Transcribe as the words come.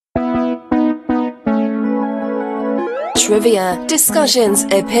trivia, discussions,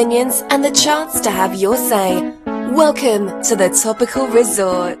 opinions, and the chance to have your say. Welcome to the Topical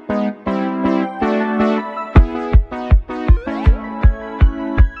Resort.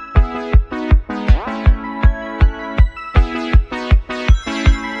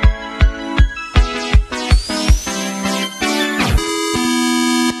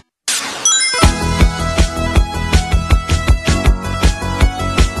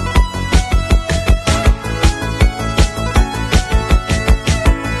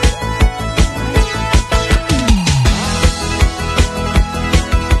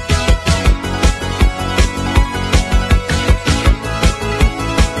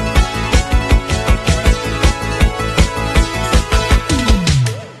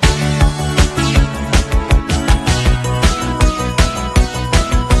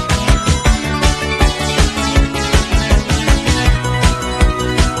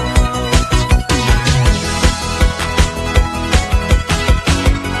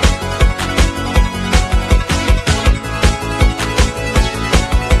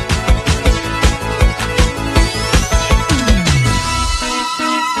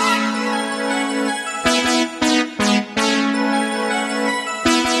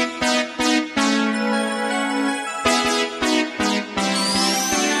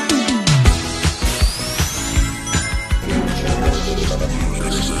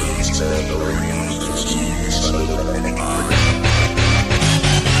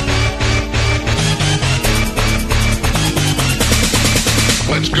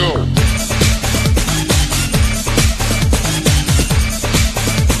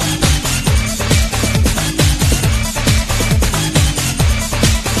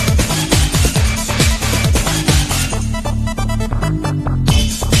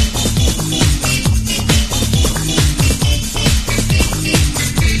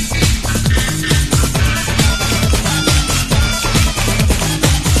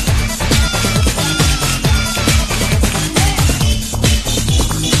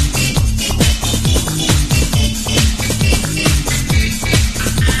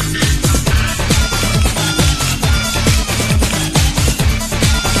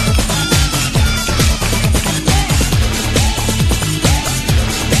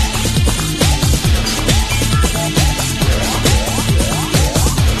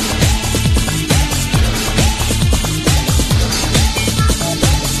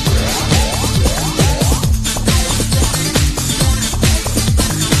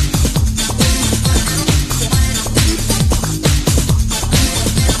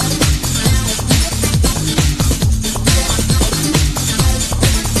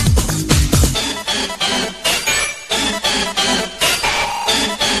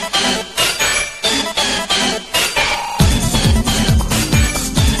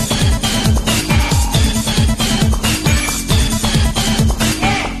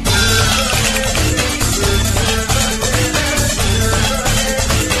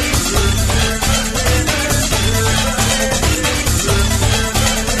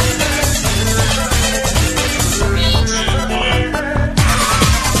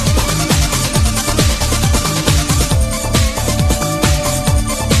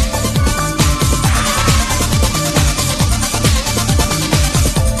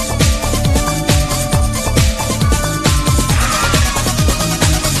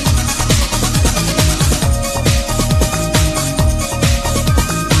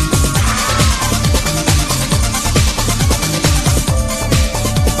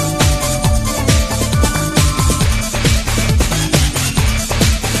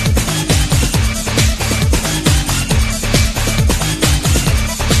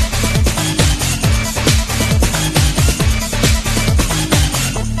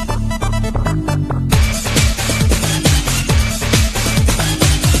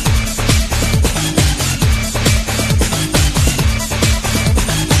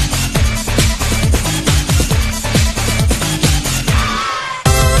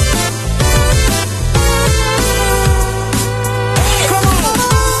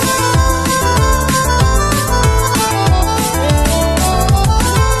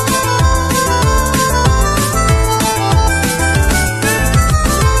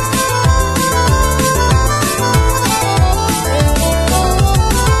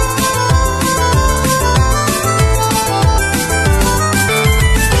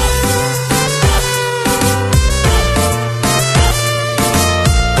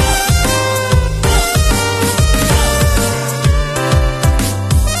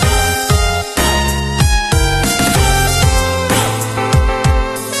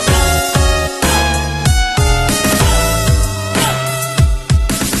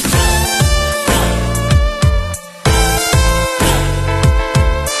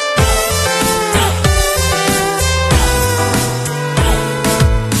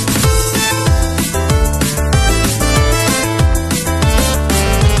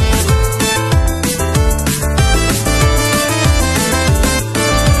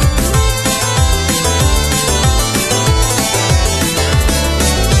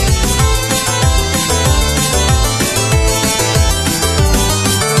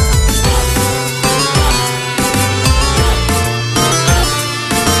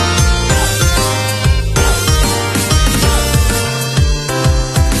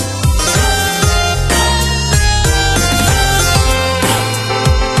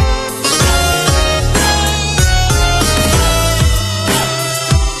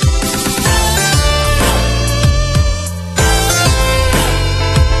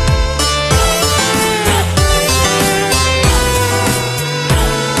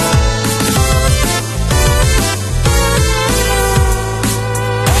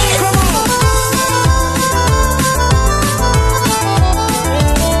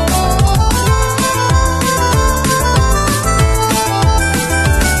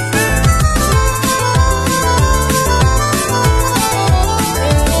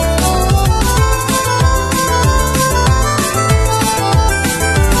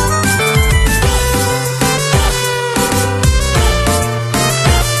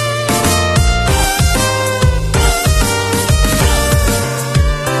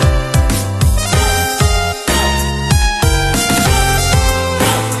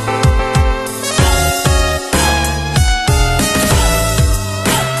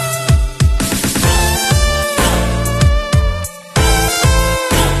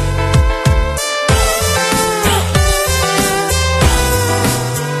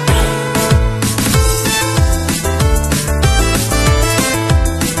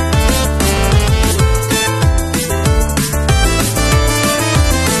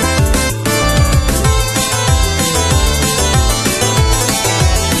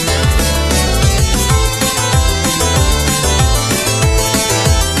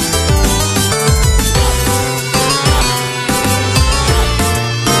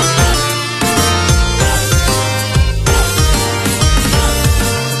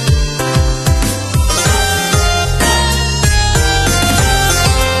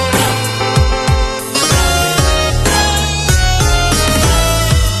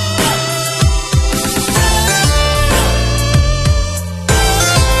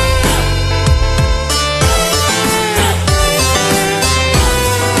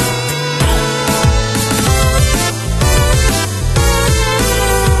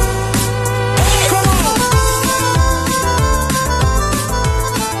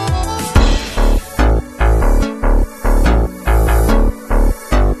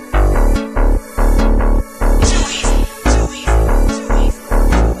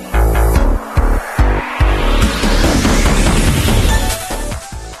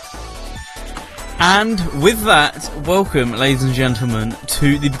 And with that, welcome, ladies and gentlemen,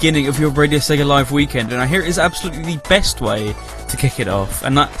 to the beginning of your Radio Sega Live weekend. And I hear it is absolutely the best way to kick it off,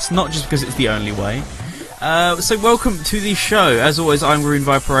 and that's not just because it's the only way. So welcome to the show. As always, I'm Green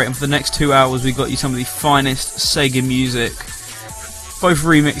Viper 8, and for the next 2 hours we've got you some of the finest Sega music, both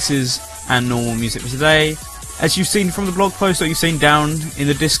remixes and normal music for today. As you've seen from the blog post, or you've seen down in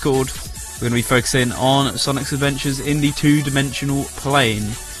the Discord, we're going to be focusing on Sonic's adventures in the two-dimensional plane,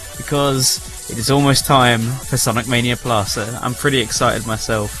 because it is almost time for Sonic Mania Plus. I'm pretty excited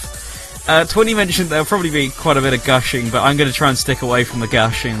myself. 20 mentioned there'll probably be quite a bit of gushing, but I'm going to try and stick away from the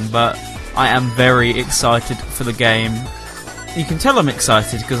gushing, but I am very excited for the game. You can tell I'm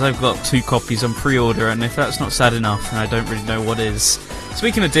excited because I've got 2 copies on pre-order, and if that's not sad enough, then I don't really know what is.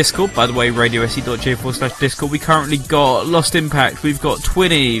 Speaking of Discord, by the way, radiose.j/Discord, we currently got Lost Impact, we've got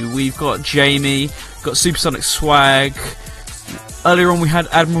Twinny, we've got Jamie, we've got Supersonic Swag. Earlier on we had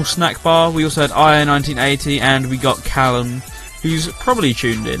Admiral Snack Bar, we also had IO1980, and we got Callum, who's probably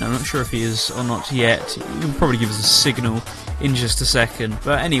tuned in. I'm not sure if he is or not yet. He'll probably give us a signal in just a second.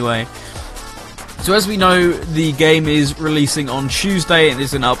 But anyway, so as we know, the game is releasing on Tuesday. It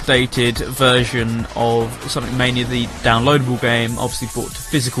is an updated version of Sonic Mania, the downloadable game, obviously brought to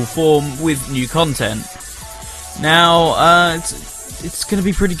physical form with new content. Now, it's going to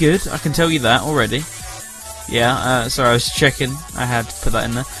be pretty good, I can tell you that already. Yeah, sorry, I was checking, I had to put that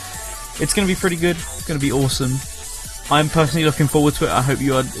in there. It's going to be pretty good, it's going to be awesome. I'm personally looking forward to it. I hope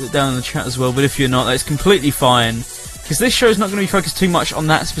you are down in the chat as well, but if you're not, that's completely fine, because this show is not going to be focused too much on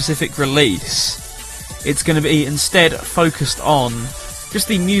that specific release. It's going to be instead focused on just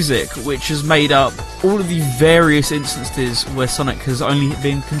the music, which has made up all of the various instances where Sonic has only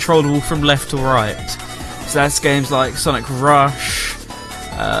been controllable from left to right. So that's games like Sonic Rush,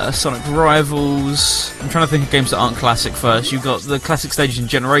 Sonic Rivals. I'm trying to think of games that aren't classic first. You've got the classic stages in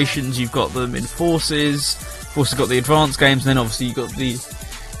Generations, you've got them in Forces, you've also got the advanced games, and then obviously you've got the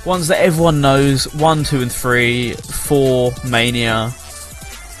ones that everyone knows, 1, 2 and 3, 4, Mania,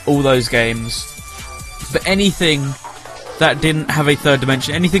 all those games. But anything that didn't have a third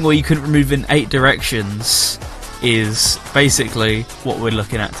dimension, anything where you couldn't remove in 8 directions, is basically what we're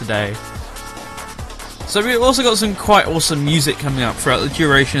looking at today. So we've also got some quite awesome music coming up throughout the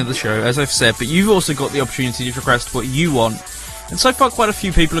duration of the show, as I've said, but you've also got the opportunity to request what you want. And so far quite a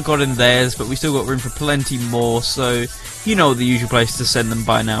few people have got in theirs, but we still got room for plenty more, so you know the usual place to send them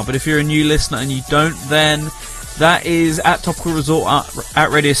by now. But if you're a new listener and you don't, then that is at Topical Resort, at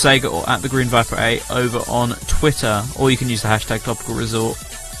Radio Sega, or at the Green Viper 8 over on Twitter, or you can use the hashtag Topical Resort,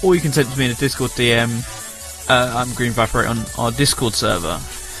 or you can send it to me in a Discord DM. I'm Green Viper 8 on our Discord server.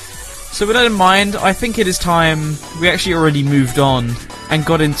 So with that in mind, I think it is time we actually already moved on and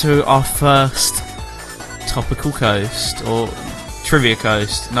got into our first Topical Coast, or Trivia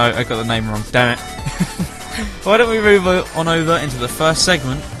Coast. No, I got the name wrong, damn it. Why don't we move on over into the first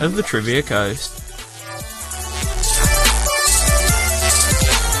segment of the Trivia Coast.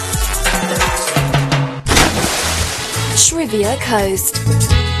 Trivia Coast.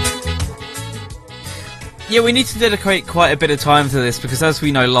 Yeah, we need to dedicate quite a bit of time to this, because as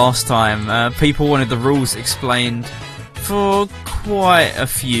we know last time, people wanted the rules explained for quite a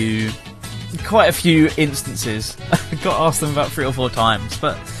few instances. I got asked them about 3 or 4 times,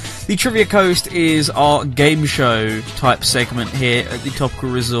 but the Trivia Coast is our game show type segment here at the Topical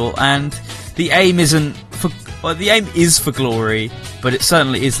Resort, and the aim isn't for, well, the aim is for glory, but it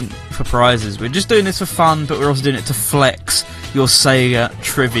certainly isn't for prizes. We're just doing this for fun, but we're also doing it to flex your Sega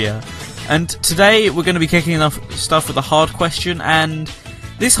trivia. And today we're going to be kicking off stuff with a hard question, and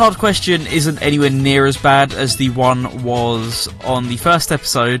this hard question isn't anywhere near as bad as the one was on the first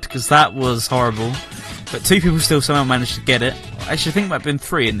episode, because that was horrible. But 2 people still somehow managed to get it. Actually, I think it might have been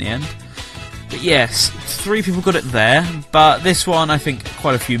 3 in the end. But yes, 3 people got it there, but this one I think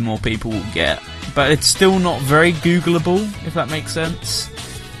quite a few more people will get. But it's still not very Googleable, if that makes sense.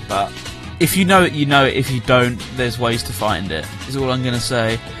 But if you know it, you know it. If you don't, there's ways to find it, is all I'm going to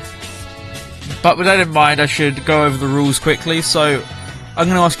say. But with that in mind, I should go over the rules quickly. So I'm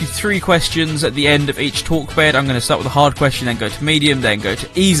going to ask you 3 questions at the end of each talk bed. I'm going to start with a hard question, then go to medium, then go to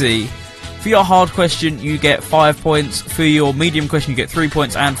easy. For your hard question, you get 5 points. For your medium question, you get 3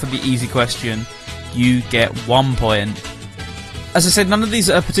 points. And for the easy question, you get 1 point. As I said, none of these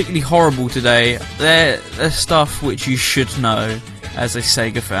are particularly horrible today. They're stuff which you should know as a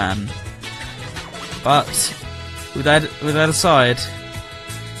Sega fan. But with that aside,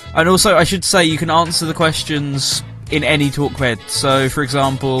 and also I should say you can answer the questions in any talk bed. So, for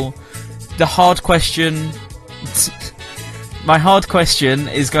example, the hard question. My hard question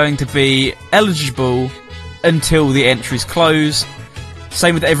is going to be eligible until the entries close.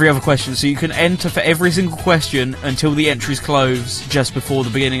 Same with every other question, so you can enter for every single question until the entries close just before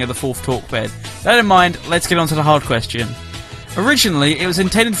the beginning of the 4th talk bed. That in mind, let's get on to the hard question. Originally, it was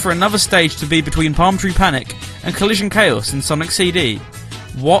intended for another stage to be between Palm Tree Panic and Collision Chaos in Sonic CD.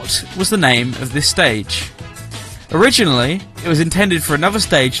 What was the name of this stage? Originally, it was intended for another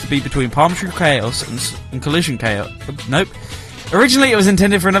stage to be between Palm Tree Chaos and Collision Chaos. Nope. Originally, it was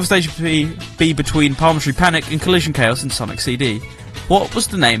intended for another stage to be between Palm Tree Panic and Collision Chaos in Sonic CD. What was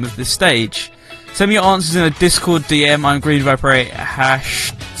the name of this stage? Send me your answers in a Discord DM. I'm Green Viper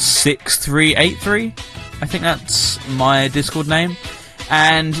 #6383. I think that's my Discord name.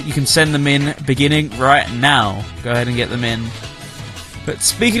 And you can send them in beginning right now. Go ahead and get them in. But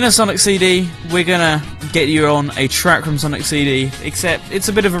speaking of Sonic CD, we're gonna get you on a track from Sonic CD, except it's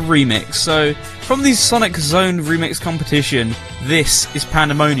a bit of a remix. So, from the Sonic Zone remix competition, this is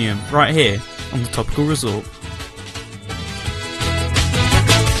Pandemonium, right here on the Topical Resort.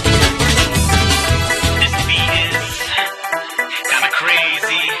 This beat is kinda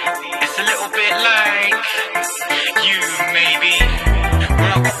crazy. It's a little bit like you, maybe.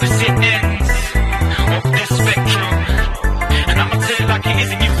 We're on opposite ends of this spectrum. And I'ma tell it like it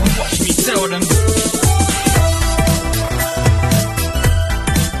is, and you can watch me tell them.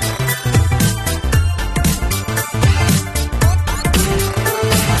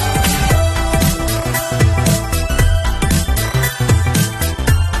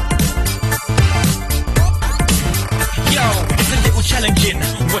 Yo, it's a little challenging,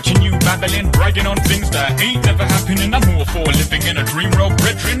 watching you babbling, bragging on things that ain't never happening. I'm all for living in a dream world,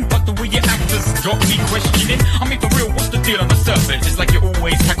 brethren, but the way your actors got me questioning. I mean, for real, what's the deal on the surface? It's like you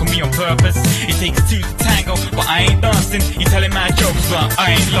always tackle me on purpose. It takes two to tango, but I ain't dancing. You telling my jokes, but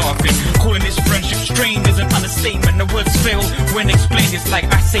I ain't laughing. Calling this friendship strained is an understatement. The words fail when explained. It's like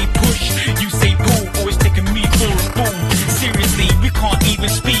I say push, you say pull, always taking me for a fool. Seriously, we can't even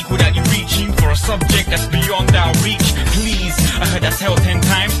speak without you reaching for a subject that's beyond our reach. Please, I heard that tell 10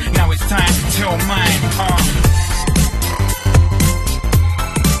 times. Now it's time to tell mine.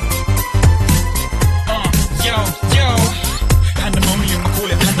 Yo, pandemonium, I call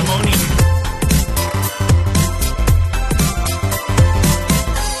it pandemonium.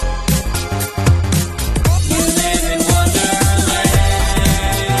 You live in Wonderland,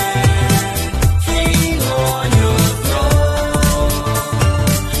 king on your throne.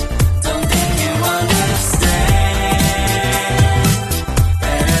 Don't think you understand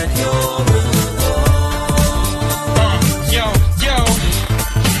that you're alone. Yo.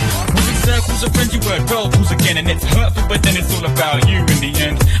 Moving circles of friends, you word whirlpools again, and it's hurtful, but then it's all about you in the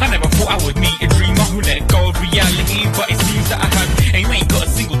end. I never thought I would meet a dreamer who let go of reality, but it seems that I have, and you ain't got a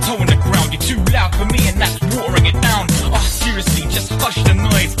single toe on the ground. You're too loud for me, and that's watering it down. Oh, seriously, just hush the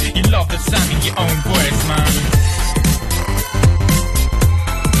noise. You love the sound of your own voice, man.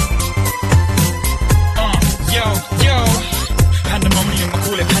 Yo, pandemonium, I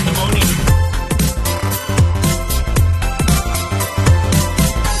call it pandemonium.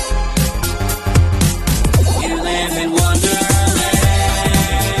 You live in Wonderland,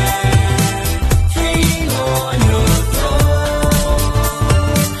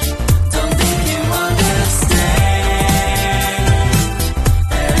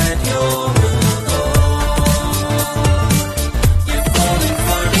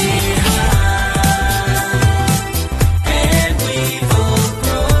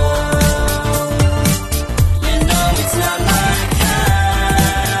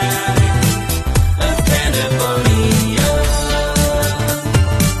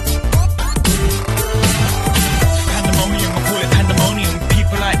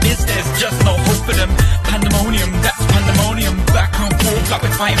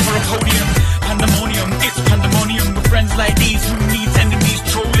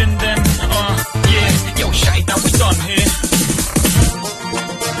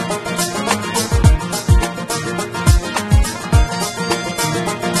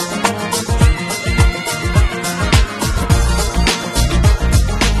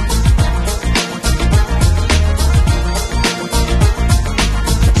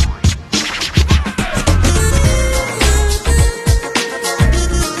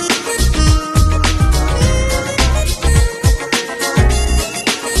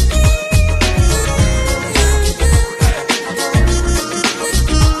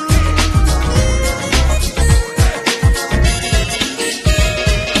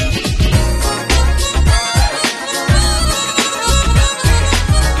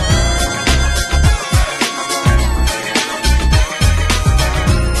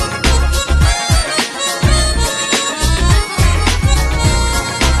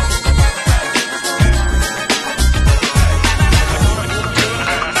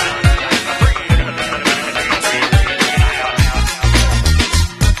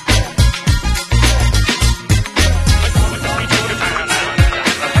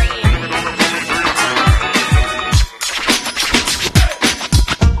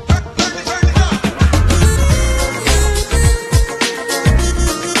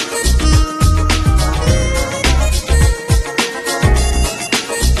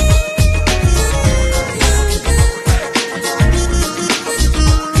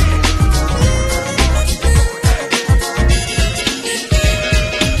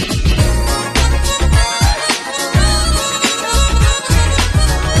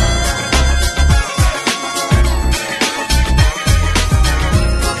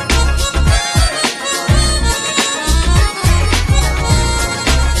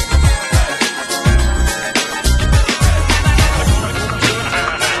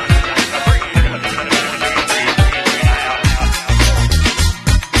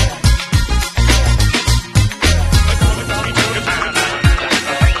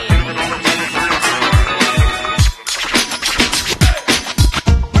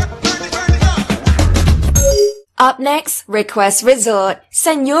 next, Request Resort.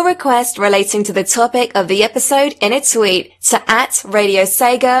 Send your request relating to the topic of the episode in a tweet to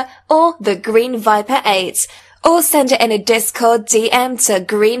 @RadioSega or the Green Viper 8. Or send it in a Discord DM to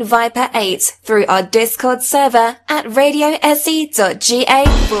Green Viper 8 through our Discord server at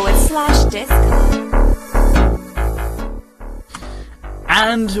radiose.ga/Discord.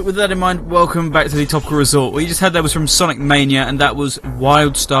 And with that in mind, welcome back to the Topical Resort. What you just had there was from Sonic Mania, and that was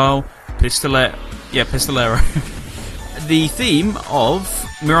Wild Style Pistolero. The theme of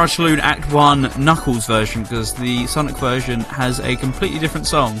Mirage Saloon Act 1 Knuckles version, because the Sonic version has a completely different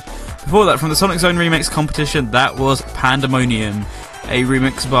song. Before that, from the Sonic Zone Remix competition, that was Pandemonium, a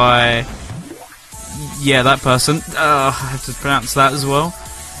remix by... that person. I have to pronounce that as well.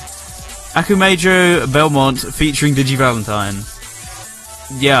 Akumejo Belmont featuring DigiValentine.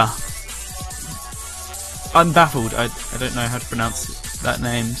 Yeah. I'm baffled. I don't know how to pronounce that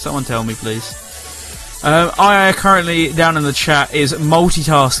name. Someone tell me, please. I currently, down in the chat, is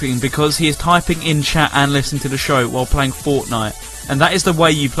multitasking because he is typing in chat and listening to the show while playing Fortnite. And that is the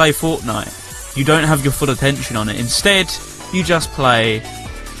way you play Fortnite. You don't have your full attention on it. Instead, you just play...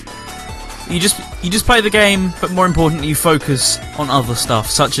 You just play the game, but more importantly, you focus on other stuff,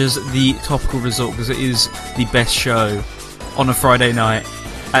 such as the Topical Resort, because it is the best show on a Friday night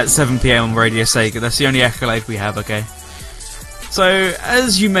at 7 PM on Radio Sega. That's the only accolade we have, okay? So,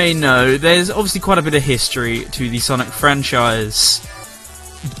 as you may know, there's obviously quite a bit of history to the Sonic franchise.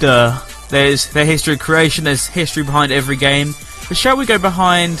 There's their history of creation, there's history behind every game. But shall we go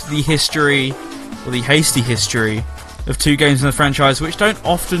behind the history, or the hasty history, of two games in the franchise which don't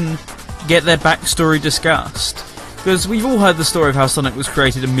often get their backstory discussed? Because we've all heard the story of how Sonic was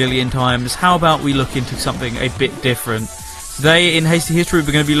created a million times. How about we look into something a bit different? Today in Hasty History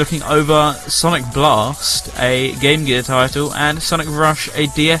we're going to be looking over Sonic Blast, a Game Gear title, and Sonic Rush, a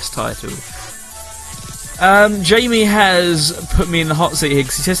DS title. Jamie has put me in the hot seat here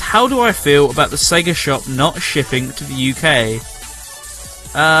because he says, how do I feel about the Sega shop not shipping to the UK?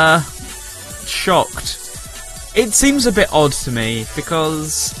 Shocked. It seems a bit odd to me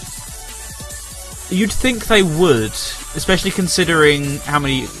because you'd think they would, especially considering how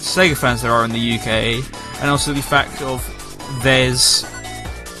many Sega fans there are in the UK, and also the fact of there's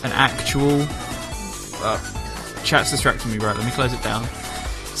an actual... chat's distracting me, right, let me close it down.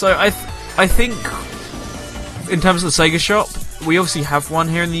 So I think, in terms of the Sega shop, we obviously have one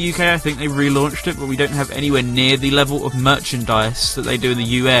here in the UK. I think they relaunched it, but we don't have anywhere near the level of merchandise that they do in the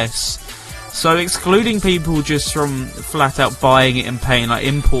US. So excluding people just from flat out buying it and paying like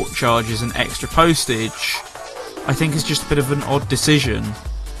import charges and extra postage, I think is just a bit of an odd decision,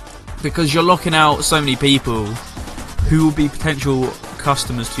 because you're locking out so many people who will be potential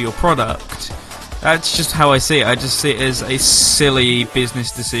customers to your product. That's just how I see it. I just see it as a silly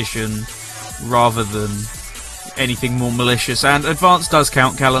business decision rather than anything more malicious. And Advance does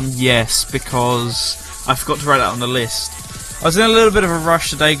count, Callum, yes, because I forgot to write that on the list. I was in a little bit of a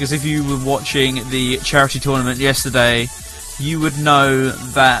rush today, because if you were watching the charity tournament yesterday, you would know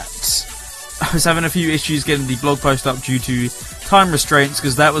that I was having a few issues getting the blog post up due to time restraints,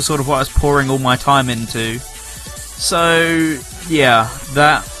 because that was sort of what I was pouring all my time into. So, yeah,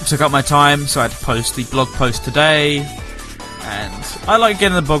 that took up my time, so I had to post the blog post today. And I like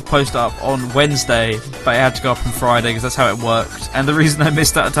getting the blog post up on Wednesday, but it had to go up on Friday because that's how it worked. And the reason I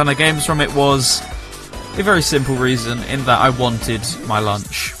missed out a ton of games from it was a very simple reason, in that I wanted my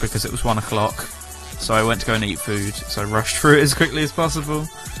lunch because it was 1 o'clock. So I went to go and eat food, so I rushed through it as quickly as possible.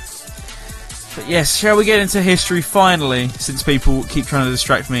 But yes, shall we get into history finally, since people keep trying to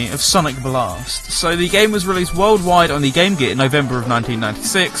distract me, of Sonic Blast. So the game was released worldwide on the Game Gear in November of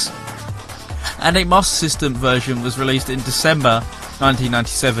 1996, and a Master System version was released in December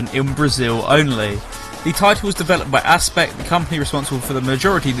 1997 in Brazil only. The title was developed by Aspect, the company responsible for the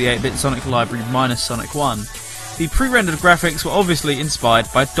majority of the 8-bit Sonic library minus Sonic 1. The pre-rendered graphics were obviously inspired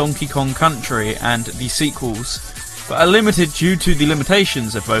by Donkey Kong Country and the sequels, but are limited due to the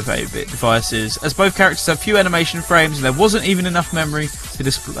limitations of both 8-bit devices, as both characters have few animation frames and there wasn't even enough memory to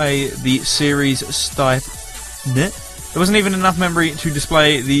display the series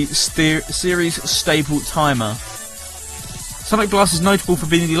staple timer. Sonic Blast is notable for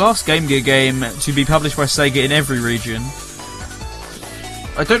being the last Game Gear game to be published by Sega in every region.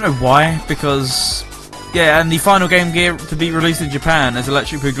 I don't know why, because... yeah, and the final Game Gear to be released in Japan, as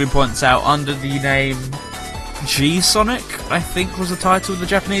Electric Boogaloo points out, under the name G-Sonic, I think was the title of the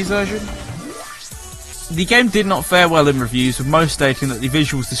Japanese version. The game did not fare well in reviews, with most stating that the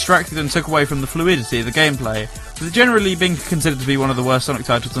visuals distracted and took away from the fluidity of the gameplay, with it generally being considered to be one of the worst Sonic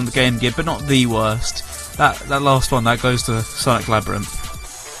titles on the Game Gear, but not the worst. That last one, that goes to Sonic Labyrinth.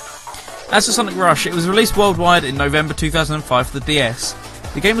 As for Sonic Rush, it was released worldwide in November 2005 for the DS.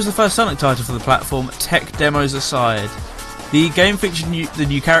 The game was the first Sonic title for the platform, tech demos aside. The game featured the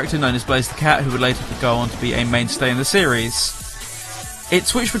new character known as Blaze the Cat, who would later go on to be a mainstay in the series. It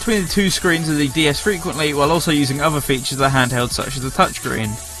switched between the two screens of the DS frequently, while also using other features of the handheld such as the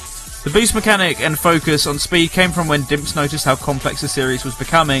touchscreen. The boost mechanic and focus on speed came from when Dimps noticed how complex the series was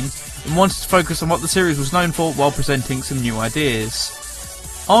becoming, and wanted to focus on what the series was known for while presenting some new ideas.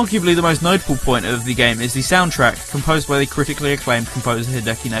 Arguably the most notable point of the game is the soundtrack, composed by the critically acclaimed composer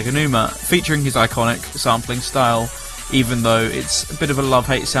Hideki Naganuma, featuring his iconic sampling style, even though it's a bit of a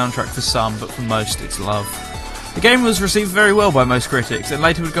love-hate soundtrack for some, but for most it's love. The game was received very well by most critics, and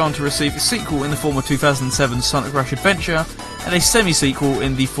later would go on to receive a sequel in the form of 2007's Sonic Rush Adventure, and a semi-sequel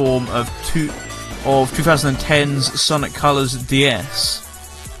in the form of 2010's Sonic Colors DS.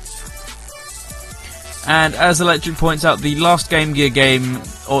 And as Electric points out, the last Game Gear game,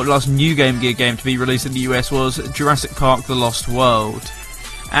 or last new Game Gear game to be released in the US was Jurassic Park The Lost World.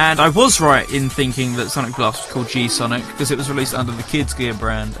 And I was right in thinking that Sonic Blast was called G-Sonic, because it was released under the Kids Gear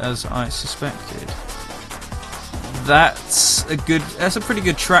brand, as I suspected. That's a pretty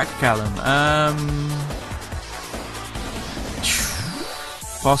good track, Callum.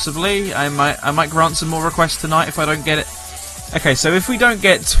 Possibly. I might grant some more requests tonight if I don't get it. Okay, so if we don't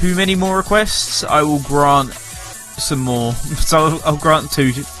get too many more requests, I will grant some more. So I'll grant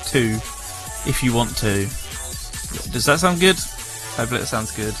two, if you want to. Does that sound good? Hopefully it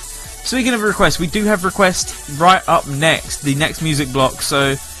sounds good. Speaking of requests, we do have requests right up next, the next music block,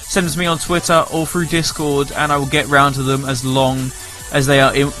 so send them to me on Twitter or through Discord, and I will get round to them as long as they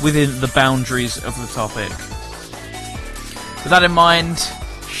are within the boundaries of the topic. With that in mind,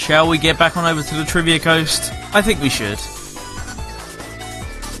 shall we get back on over to the Trivia Coast? I think we should.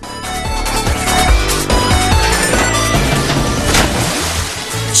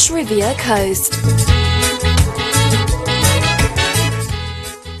 Trivia Coast.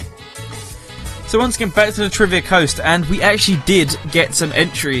 So once again, back to the Trivia Coast, and we actually did get some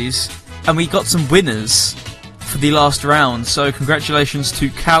entries, and we got some winners for the last round, so congratulations to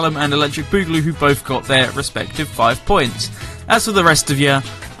Callum and Electric Boogaloo, who both got their respective 5 points. As for the rest of you,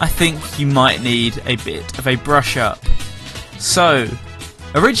 I think you might need a bit of a brush up. So,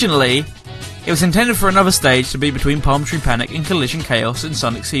 originally, it was intended for another stage to be between Palm Tree Panic and Collision Chaos in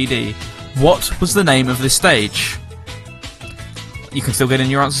Sonic CD. What was the name of this stage? You can still get in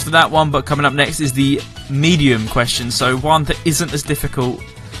your answers for that one, but coming up next is the medium question, so one that isn't as difficult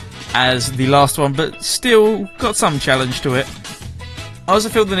as the last one, but still got some challenge to it. I also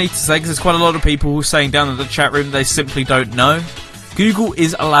feel the need to say, because there's quite a lot of people who are saying down in the chat room they simply don't know, Google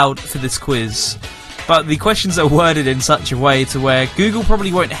is allowed for this quiz, but the questions are worded in such a way to where Google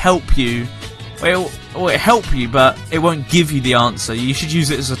probably won't help you. Well, it'll help you, but it won't give you the answer. You should use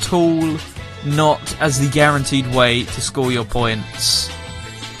it as a tool, not as the guaranteed way to score your points.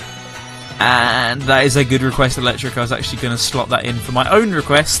 And that is a good request, Electric. I was actually going to slot that in for my own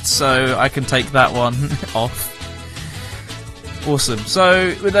request, so I can take that one off. Awesome.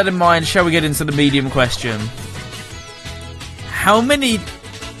 So, with that in mind, shall we get into the medium question? How many...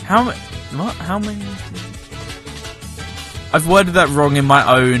 I've worded that wrong in my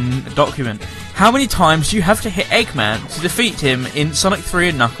own document. How many times do you have to hit Eggman to defeat him in Sonic 3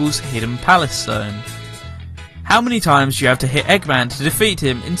 and Knuckles' Hidden Palace Zone? How many times do you have to hit Eggman to defeat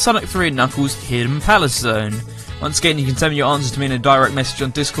him in Sonic 3 and Knuckles' Hidden Palace Zone? Once again, you can send me your answers to me in a direct message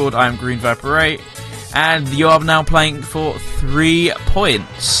on Discord. I am Green Viper 8, and you are now playing for 3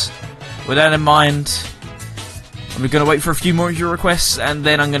 points. With that in mind, I'm going to wait for a few more of your requests, and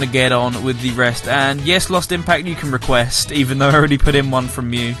then I'm going to get on with the rest. And yes, Lost Impact, you can request, even though I already put in one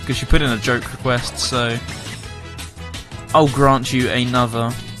from you, because you put in a joke request, so I'll grant you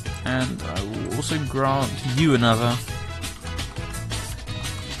another, and I will also grant you another.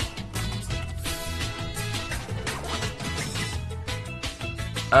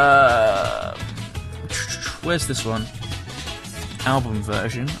 Where's this one? Album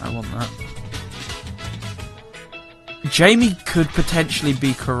version, I want that. Jamie could potentially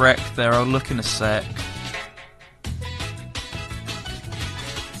be correct there, I'll look in a sec.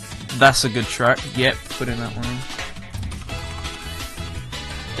 That's a good track, yep, put in that one in.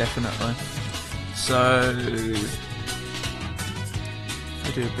 Definitely. So,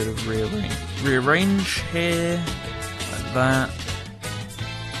 I do a bit of rearrange here, like that.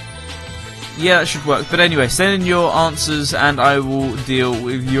 Yeah, that should work. But anyway, send in your answers and I will deal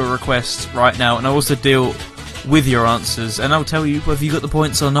with your requests right now, and I'll also deal with your answers, and I'll tell you whether you got the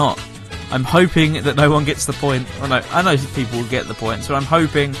points or not. I'm hoping that no one gets the point. Or no, I know people will get the points, but I'm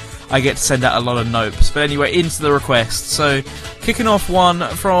hoping I get to send out a lot of nopes. But anyway, into the request. So, kicking off one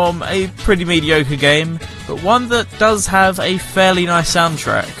from a pretty mediocre game, but one that does have a fairly nice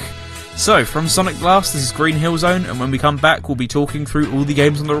soundtrack. So, from Sonic Blast, this is Green Hill Zone, and when we come back, we'll be talking through all the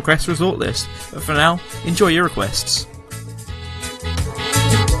games on the request resort list. But for now, enjoy your requests.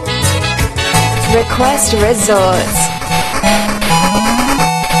 Request Resort.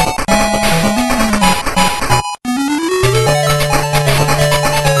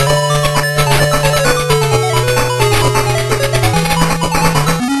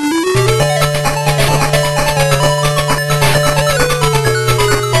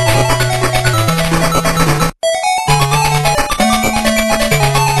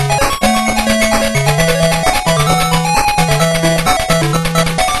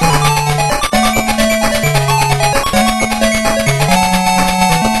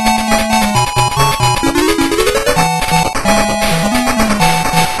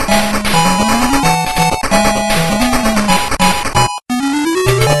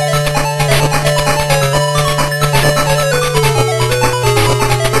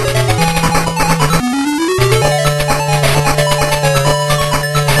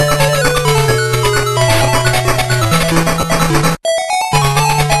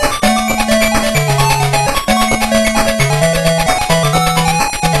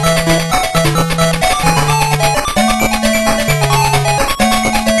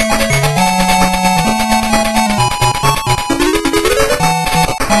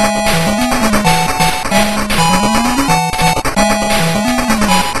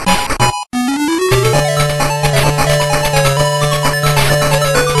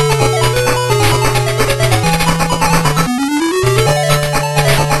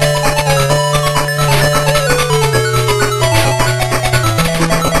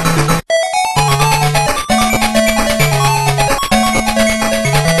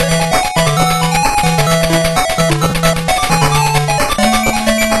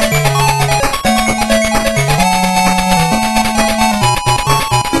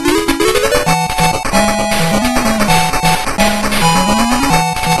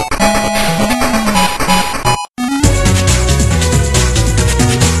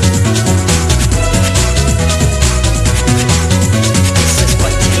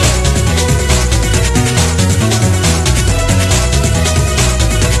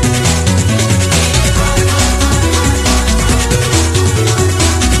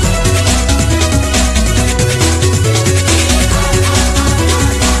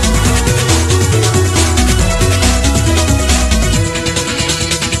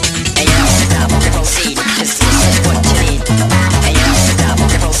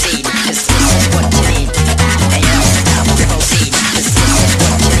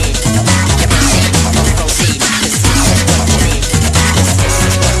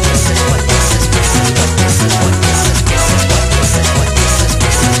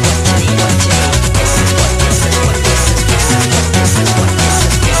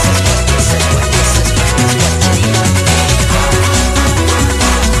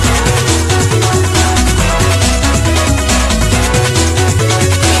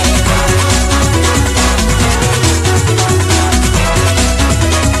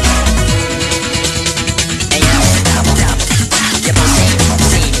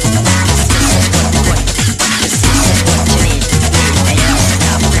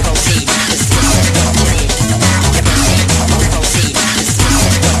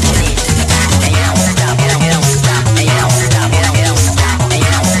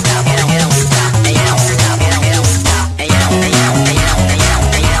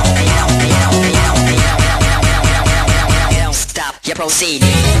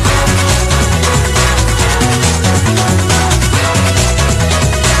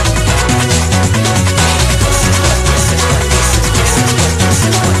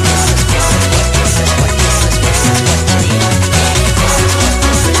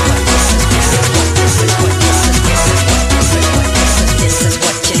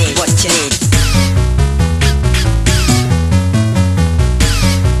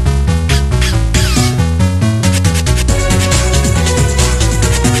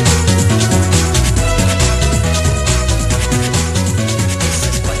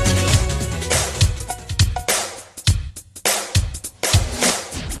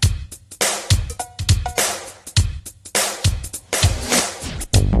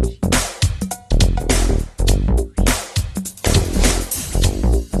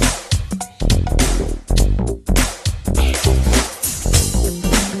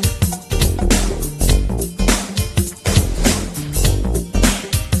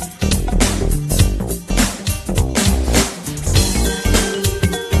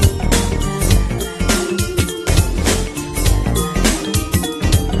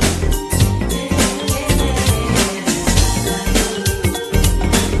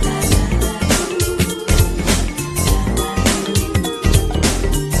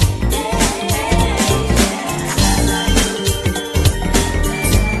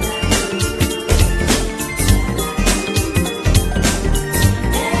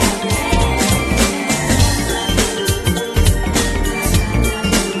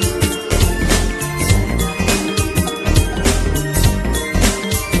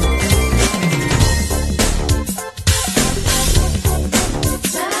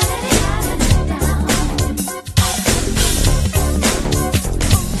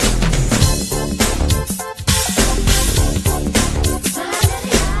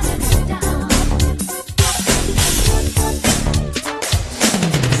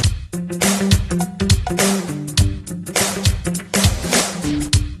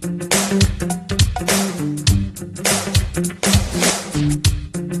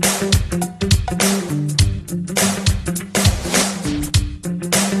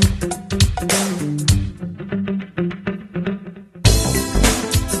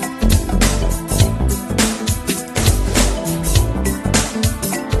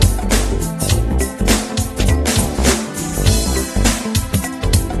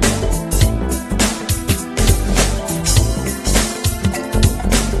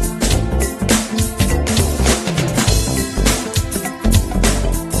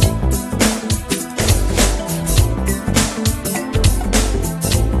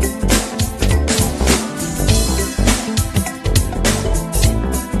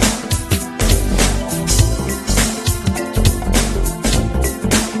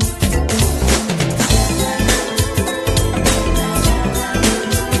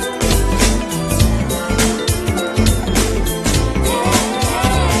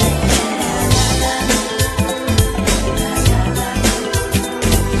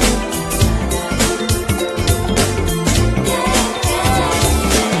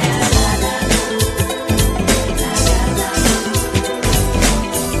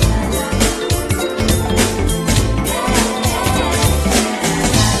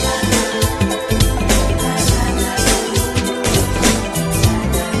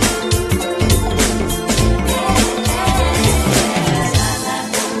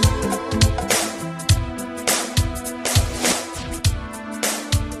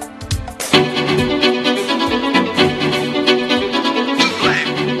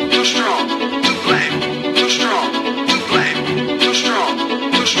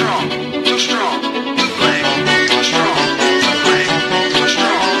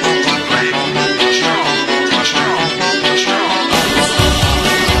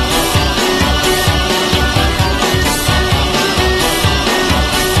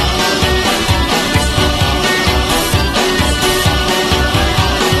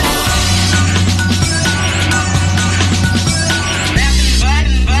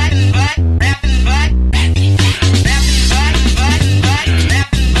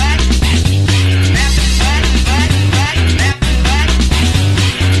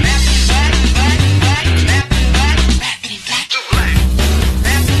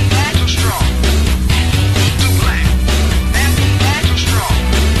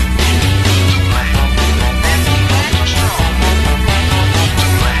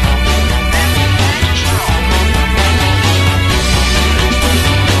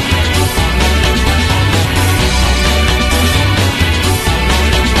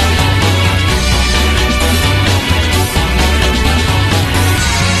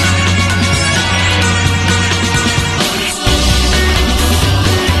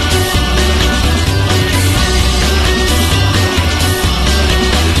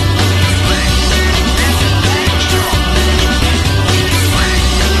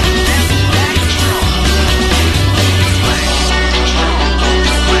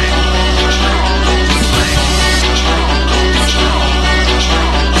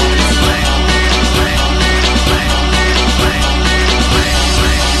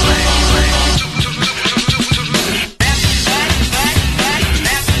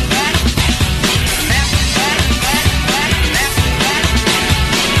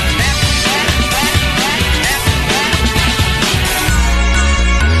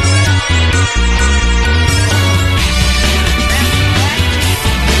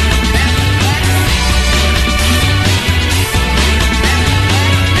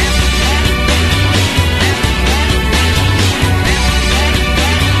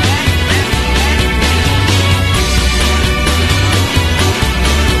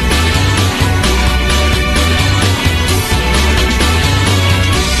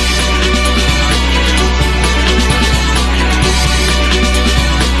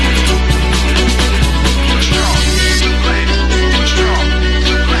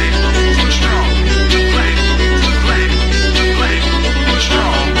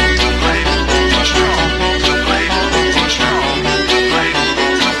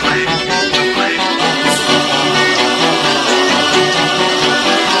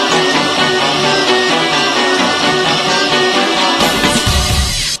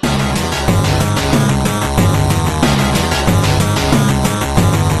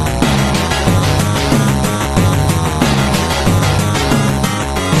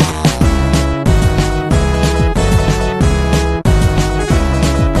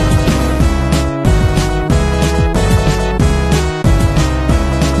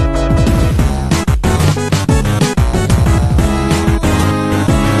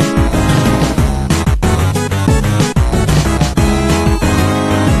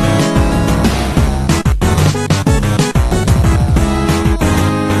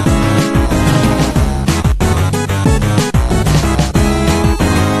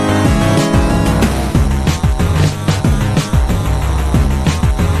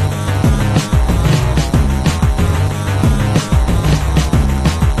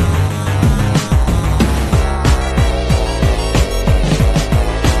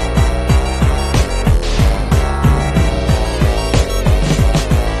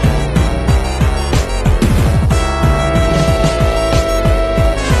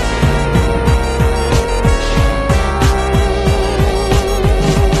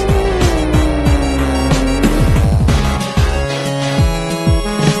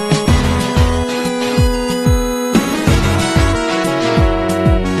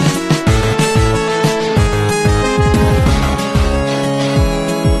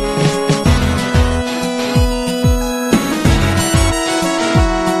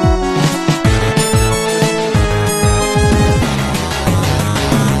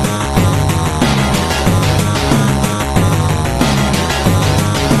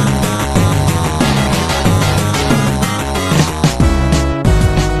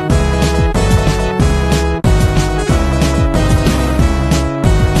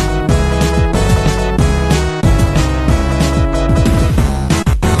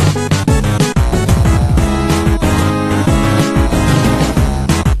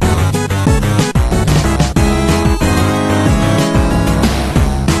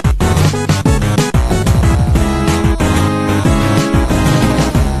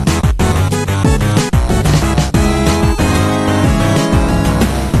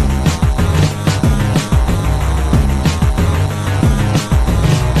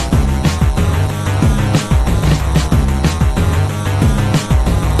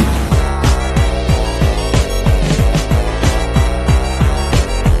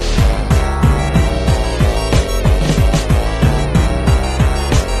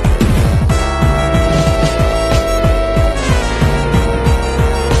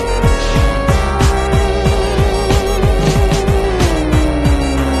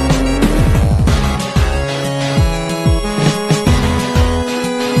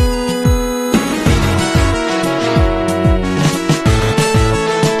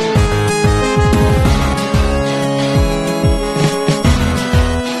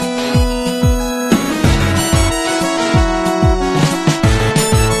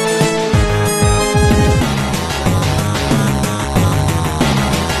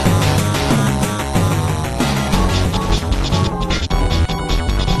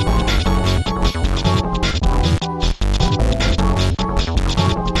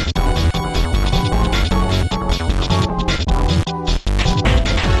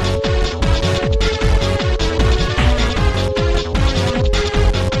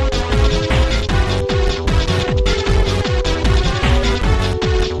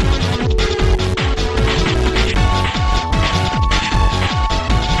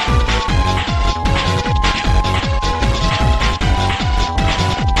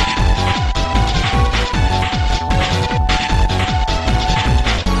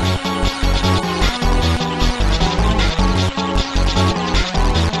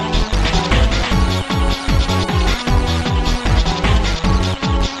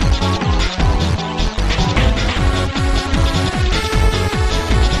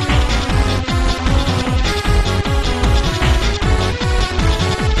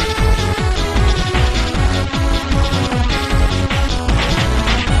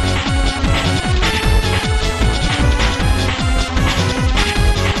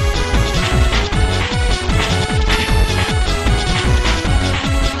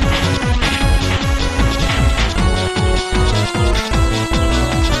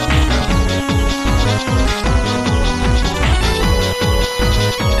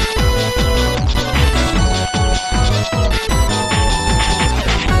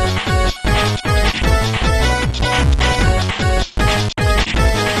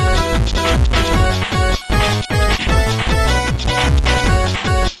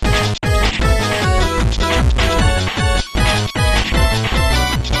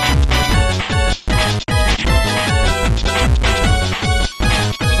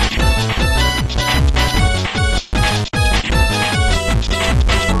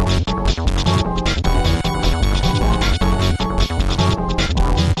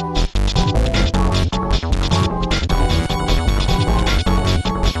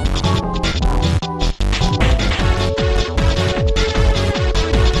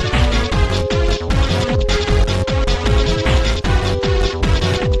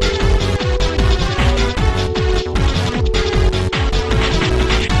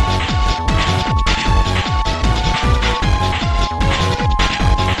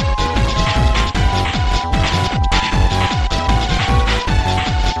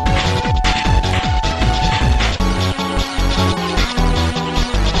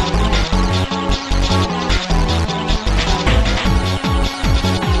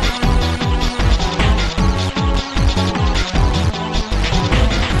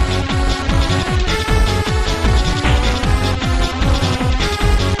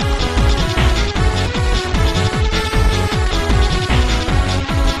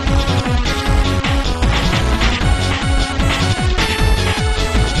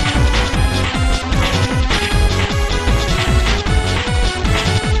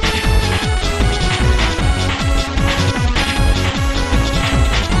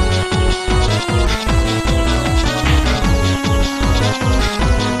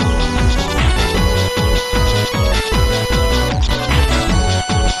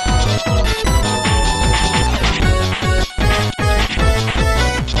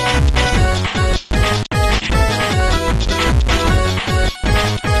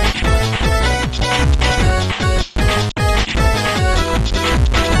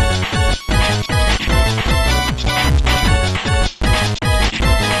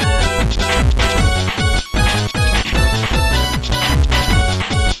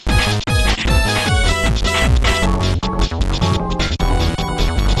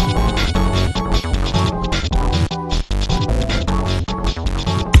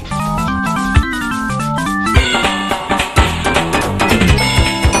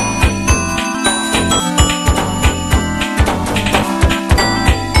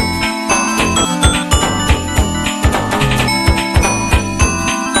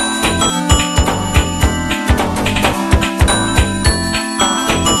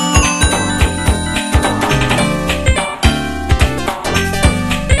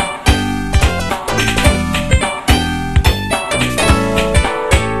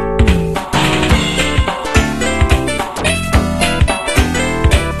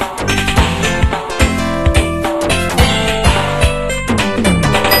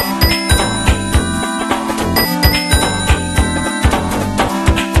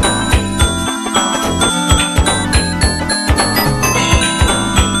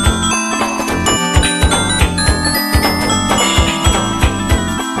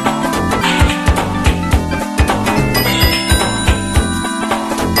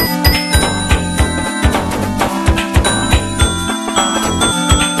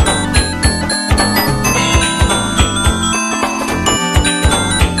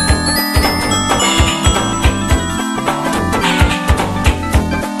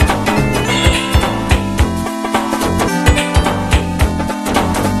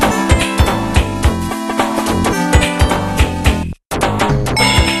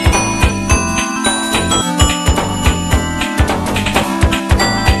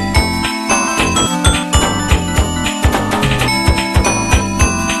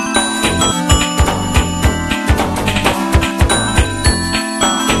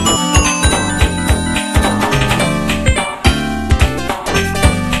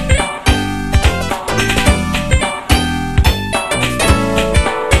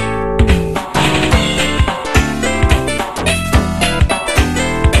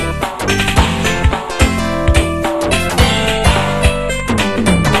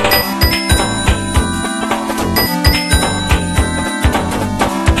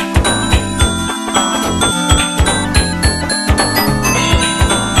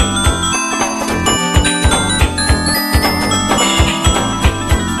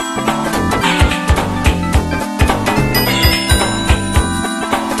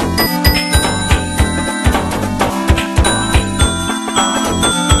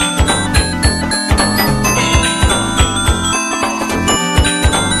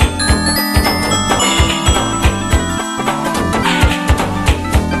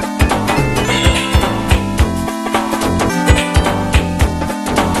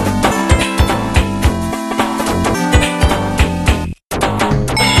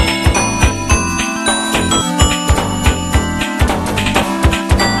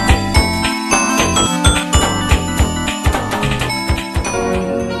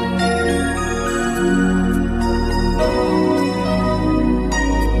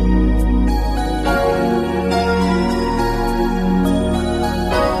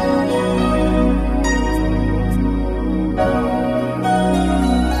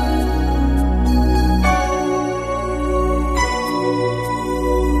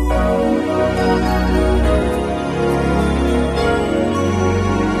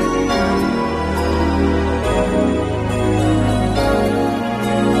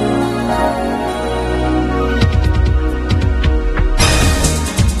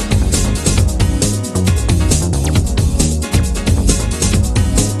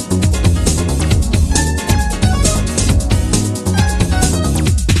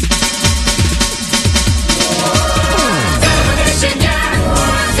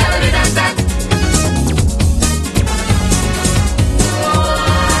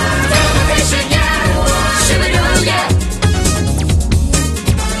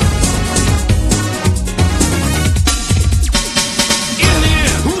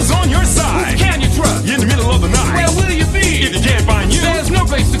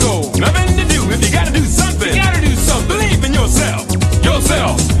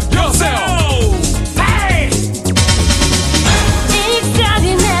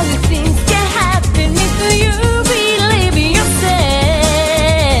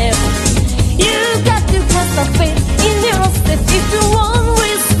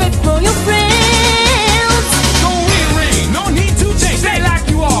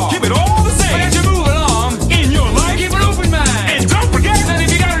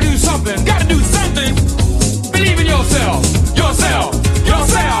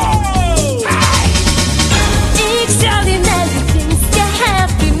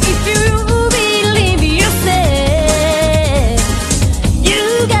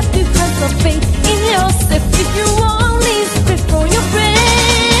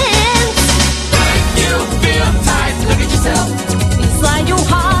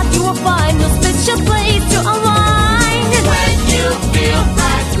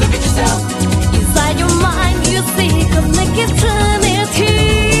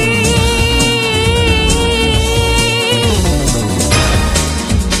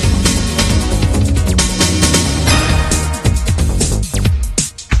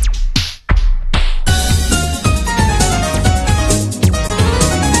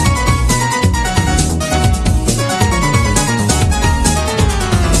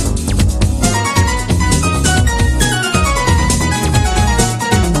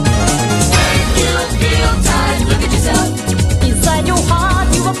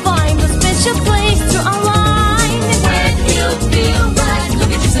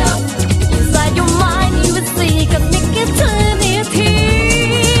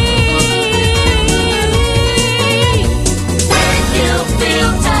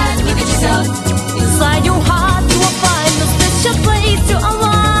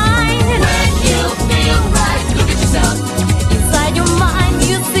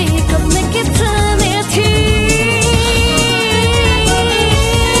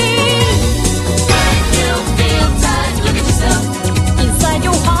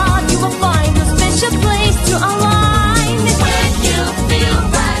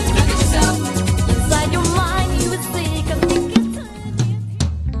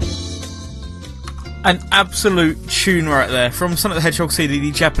 An absolute tune right there. From Sonic the Hedgehog CD,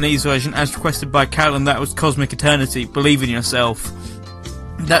 the Japanese version, as requested by Callum, that was Cosmic Eternity, Believe in Yourself.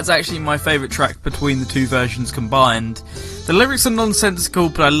 That's actually my favourite track between the two versions combined. The lyrics are nonsensical,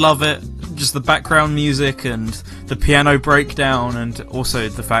 but I love it. Just the background music and the piano breakdown, and also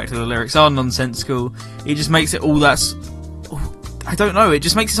the fact that the lyrics are nonsensical. It just makes it all that's... I don't know, it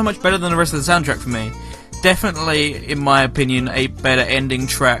just makes it so much better than the rest of the soundtrack for me. Definitely, in my opinion, a better ending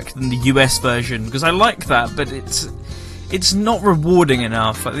track than the US version, because I like that, but it's not rewarding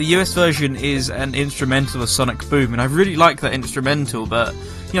enough. Like, the US version is an instrumental of Sonic Boom, and I really like that instrumental, but,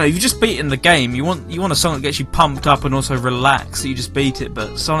 you know, if you just beat in the game, you want a song that gets you pumped up and also relax, so you just beat it,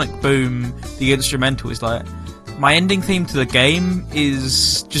 but Sonic Boom, the instrumental, is like... My ending theme to the game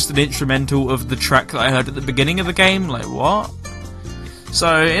is just an instrumental of the track that I heard at the beginning of the game, like, what?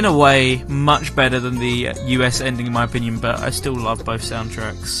 So, in a way, much better than the US ending in my opinion, but I still love both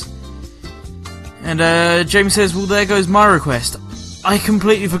soundtracks. And Jamie says, well, there goes my request. I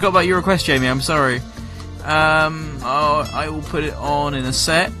completely forgot about your request, Jamie, I'm sorry. I will put it on in a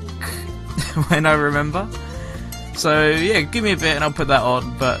sec, when I remember. So, yeah, give me a bit and I'll put that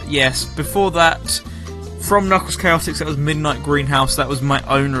on. But, yes, before that, from Knuckles Chaotix, that was Midnight Greenhouse. That was my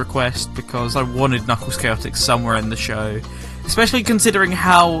own request, because I wanted Knuckles Chaotix somewhere in the show. Especially considering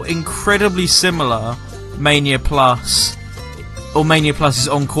how incredibly similar Mania Plus, or Mania Plus's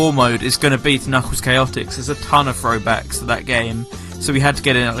Encore mode, is going to be to Knuckles Chaotix. There's a ton of throwbacks to that game, so we had to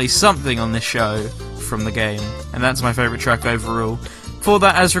get in at least something on this show from the game, and that's my favourite track overall. For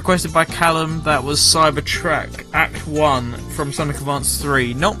that, as requested by Callum, that was Cybertrack Act 1 from Sonic Advance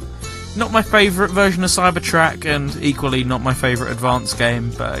 3. Not my favourite version of Cybertrack, and equally not my favourite Advance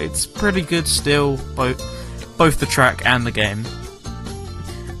game, but it's pretty good still, both the track and the game.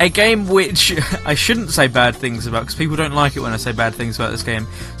 A game which I shouldn't say bad things about, because people don't like it when I say bad things about this game.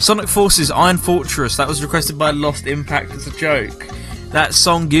 Sonic Forces Iron Fortress, that was requested by Lost Impact as a joke. That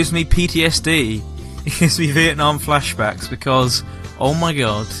song gives me PTSD. It gives me Vietnam flashbacks, because, oh my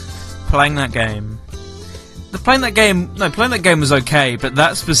god, playing that game was okay, but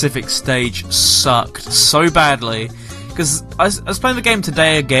that specific stage sucked so badly. Because I was playing the game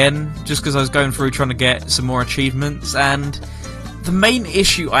today again, just because I was going through trying to get some more achievements, and the main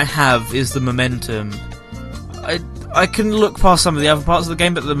issue I have is the momentum. I can look past some of the other parts of the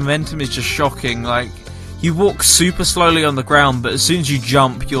game, but the momentum is just shocking. Like, you walk super slowly on the ground, but as soon as you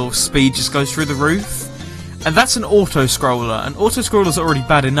jump, your speed just goes through the roof. And that's an auto-scroller, and auto-scroller's already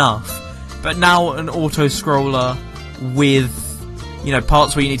bad enough, but now an auto-scroller with, you know,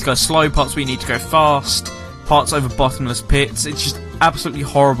 parts where you need to go slow, parts where you need to go fast, parts over bottomless pits. It's just absolutely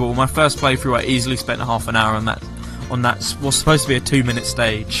horrible. My first playthrough, I easily spent half an hour on that was supposed to be a 2-minute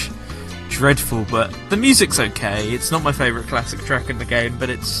stage. Dreadful, but the music's okay. It's not my favourite classic track in the game, but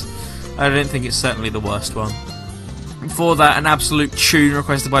I don't think it's certainly the worst one. Before that, an absolute tune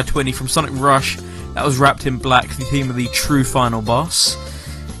requested by Twinny from Sonic Rush. That was Wrapped in Black, the theme of the true final boss.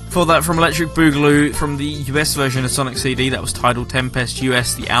 Before that, from Electric Boogaloo, from the US version of Sonic CD, that was titled Tempest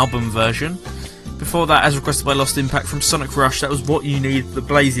US, the album version. Before that, as requested by Lost Impact from Sonic Rush, that was What You Need, the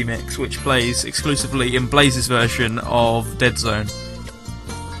Blazy Mix, which plays exclusively in Blaze's version of Dead Zone.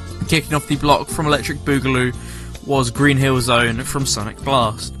 Kicking off the block from Electric Boogaloo was Green Hill Zone from Sonic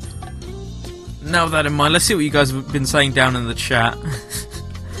Blast. Now with that in mind, let's see what you guys have been saying down in the chat.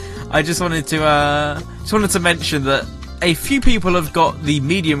 I just wanted to mention that a few people have got the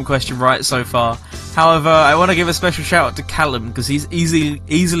medium question right so far. However, I want to give a special shout out to Callum, because he's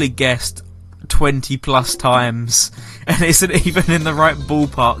easily guessed 20 plus times and isn't even in the right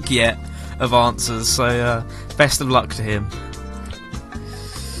ballpark yet of answers, so best of luck to him.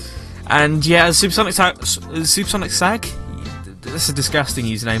 And yeah, Supersonic Sag? That's a disgusting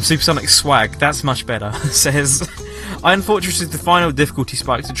username. Supersonic Swag, that's much better. Says, Iron Fortress is the final difficulty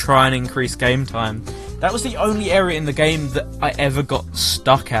spike to try and increase game time. That was the only area in the game that I ever got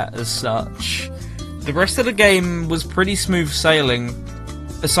stuck at as such. The rest of the game was pretty smooth sailing,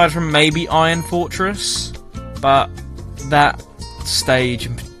 aside from maybe Iron Fortress, but that stage...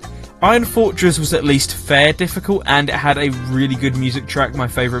 Iron Fortress was at least fair difficult, and it had a really good music track, my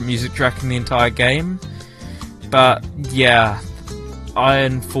favourite music track in the entire game. But, yeah,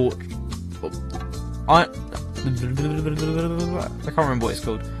 Iron Fortress... I can't remember what it's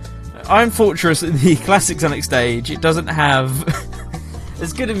called. Iron Fortress, the classic Sonic stage, it doesn't have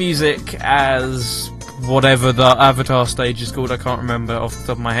as good a music as whatever the Avatar stage is called. I can't remember off the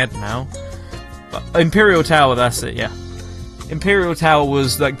top of my head now. But Imperial Tower, that's it, yeah. Imperial Tower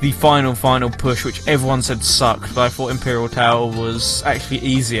was like the final push, which everyone said sucked, but I thought Imperial Tower was actually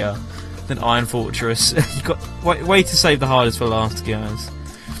easier than Iron Fortress. You got way to save the hardest for last, guys.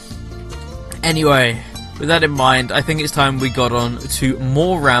 Anyway, with that in mind, I think it's time we got on to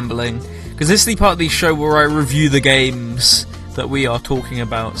more rambling, because this is the part of the show where I review the games that we are talking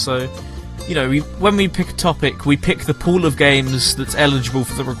about. So, you know, when we pick a topic, we pick the pool of games that's eligible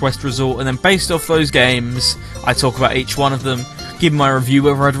for the request resort, and then based off those games, I talk about each one of them, give my review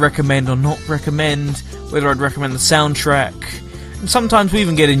whether I'd recommend or not recommend, whether I'd recommend the soundtrack, and sometimes we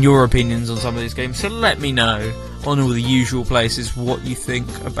even get in your opinions on some of these games, so let me know on all the usual places what you think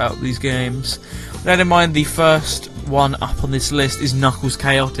about these games. With that in mind, the first one up on this list is Knuckles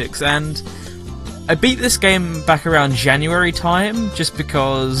Chaotix, and I beat this game back around January time, just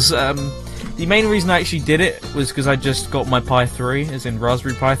because the main reason I actually did it was because I just got my Pi 3, as in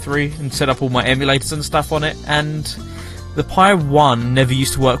Raspberry Pi 3, and set up all my emulators and stuff on it, and the Pi 1 never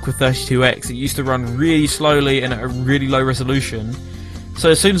used to work with 32X. It used to run really slowly and at a really low resolution. So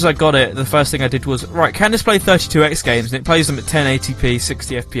as soon as I got it, the first thing I did was, right, can this play 32X games? And it plays them at 1080p,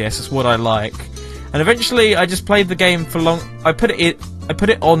 60 FPS, that's what I like. And eventually I just played the game for long. I put it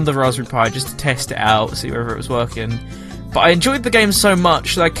on the Raspberry Pi just to test it out, see whether it was working. But I enjoyed the game so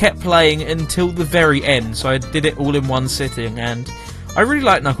much that I kept playing until the very end, so I did it all in one sitting, and I really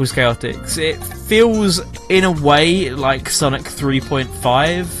like Knuckles Chaotix. It feels, in a way, like Sonic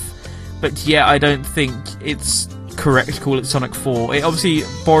 3.5, but yeah, I don't think it's correct to call it Sonic 4. It obviously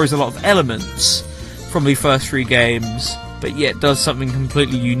borrows a lot of elements from the first three games, but yet does something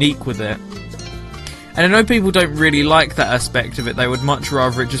completely unique with it. And I know people don't really like that aspect of it, they would much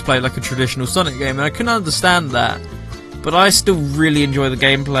rather it just play like a traditional Sonic game, and I can understand that. But I still really enjoy the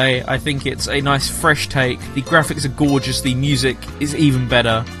gameplay. I think it's a nice fresh take, the graphics are gorgeous, the music is even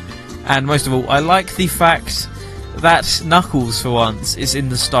better, and most of all, I like the fact that Knuckles, for once, is in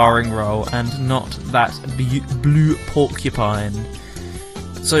the starring role, and not that blue porcupine.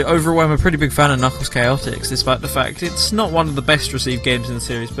 So overall, I'm a pretty big fan of Knuckles Chaotix, despite the fact it's not one of the best received games in the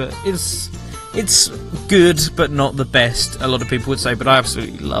series, but it's good, but not the best, a lot of people would say, but I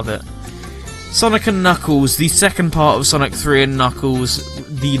absolutely love it. Sonic and Knuckles, the second part of Sonic 3 and Knuckles,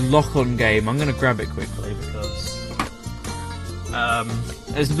 the lock-on game. I'm going to grab it quickly because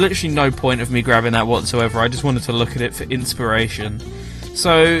there's literally no point of me grabbing that whatsoever. I just wanted to look at it for inspiration.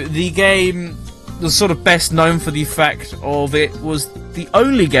 So the game was sort of best known for the fact of it was the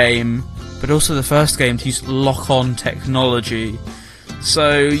only game, but also the first game to use lock-on technology.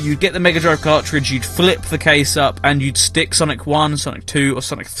 So you'd get the Mega Drive cartridge, you'd flip the case up, and you'd stick Sonic 1, Sonic 2, or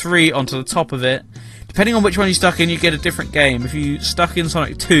Sonic 3 onto the top of it. Depending on which one you stuck in, you'd get a different game. If you stuck in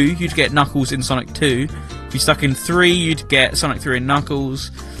Sonic 2, you'd get Knuckles in Sonic 2. If you stuck in 3, you'd get Sonic 3 and Knuckles.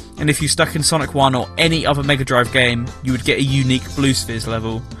 And if you stuck in Sonic 1 or any other Mega Drive game, you would get a unique Blue Spheres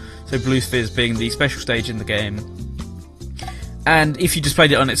level. So Blue Spheres being the special stage in the game. And if you just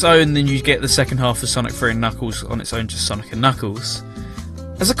played it on its own, then you'd get the second half of Sonic 3 and Knuckles on its own, just Sonic and Knuckles.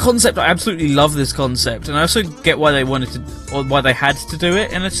 As a concept, I absolutely love this concept, and I also get why they wanted to, or why they had to do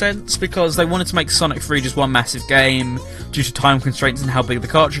it, in a sense, because they wanted to make Sonic 3 just one massive game. Due to time constraints and how big the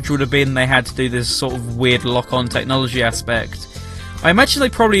cartridge would have been, they had to do this sort of weird lock-on technology aspect. I imagine they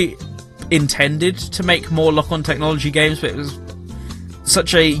probably intended to make more lock-on technology games, but it was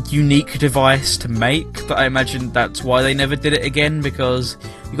such a unique device to make that I imagine that's why they never did it again, because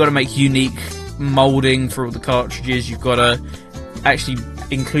you've got to make unique moulding for all the cartridges, you've got to actually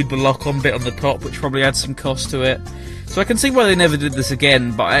include the lock-on bit on the top, which probably adds some cost to it. So I can see why they never did this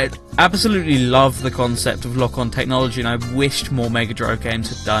again, but I absolutely love the concept of lock-on technology, and I wished more Mega Drive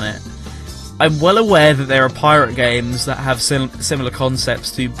games had done it. I'm well aware that there are pirate games that have similar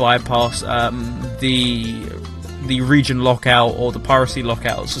concepts to bypass the region lockout or the piracy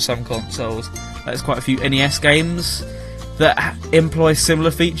lockouts for some consoles. There's quite a few NES games that employ similar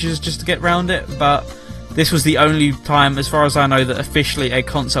features just to get around it, but this was the only time, as far as I know, that officially a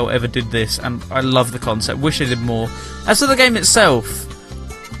console ever did this, and I love the concept. Wish they did more. As for the game itself,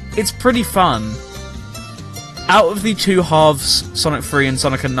 it's pretty fun. Out of the two halves, Sonic 3 and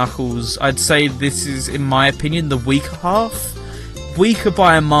Sonic and Knuckles, I'd say this is, in my opinion, the weaker half. Weaker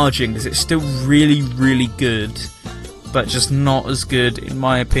by a margin, because it's still really, really good, but just not as good, in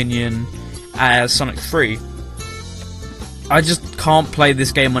my opinion, as Sonic 3. I just can't play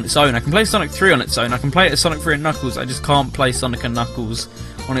this game on its own. I can play Sonic 3 on its own, I can play it as Sonic 3 and Knuckles, I just can't play Sonic and Knuckles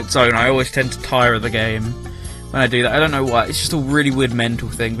on its own. I always tend to tire of the game when I do that. I don't know why, it's just a really weird mental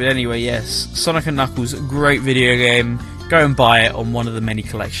thing. But anyway, yes, Sonic and Knuckles, great video game. Go and buy it on one of the many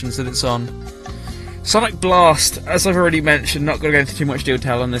collections that it's on. Sonic Blast, as I've already mentioned, not going to go into too much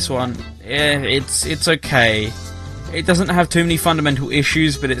detail on this one. Yeah, it's okay. It doesn't have too many fundamental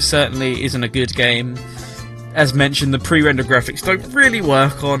issues, but it certainly isn't a good game. As mentioned, the pre-rendered graphics don't really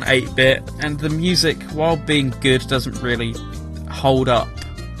work on 8-bit, and the music, while being good, doesn't really hold up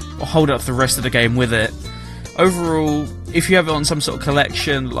hold up the rest of the game with it. Overall, if you have it on some sort of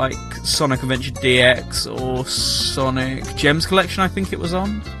collection like Sonic Adventure DX or Sonic Gems Collection, I think it was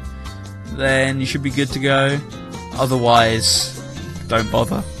on, then you should be good to go. Otherwise, don't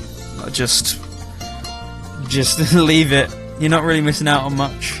bother. Just leave it. You're not really missing out on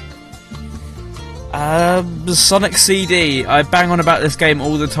much. Sonic CD. I bang on about this game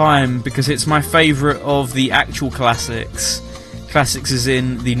all the time because it's my favourite of the actual classics. Classics is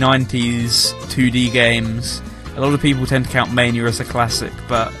in the 90s 2D games. A lot of people tend to count Mania as a classic,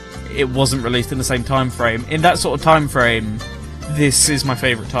 but it wasn't released in the same time frame. In that sort of time frame, this is my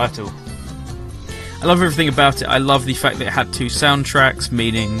favourite title. I love everything about it. I love the fact that it had 2 soundtracks,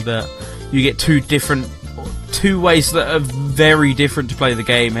 meaning that you get 2 ways that are very different to play the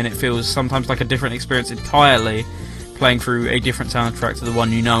game, and it feels sometimes like a different experience entirely, playing through a different soundtrack to the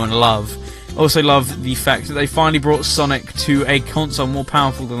one you know and love. Also love the fact that they finally brought Sonic to a console more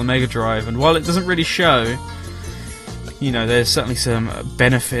powerful than the Mega Drive, and while it doesn't really show, you know, there's certainly some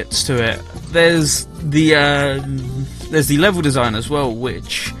benefits to it. There's the level design as well,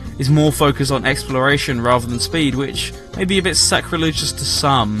 which is more focused on exploration rather than speed, which may be a bit sacrilegious to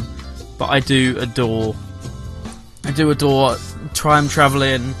some, but I do adore time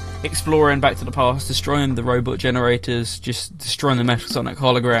travelling, exploring back to the past, destroying the robot generators, just destroying the Metal Sonic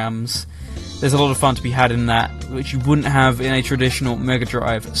holograms. There's a lot of fun to be had in that, which you wouldn't have in a traditional Mega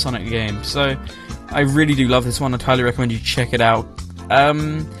Drive Sonic game. So I really do love this one. I'd highly recommend you check it out. A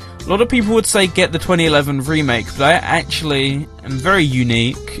lot of people would say get the 2011 remake, but I actually am very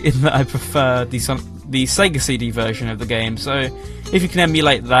unique in that I prefer the Sega CD version of the game. So if you can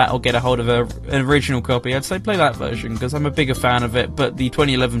emulate that or get a hold of an original copy, I'd say play that version, because I'm a bigger fan of it, but the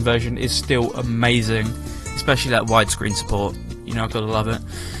 2011 version is still amazing, especially that widescreen support. You know, I've got to love it.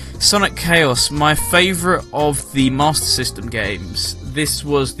 Sonic Chaos, my favourite of the Master System games. This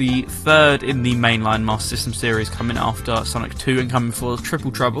was the 3rd in the mainline Master System series, coming after Sonic 2 and coming before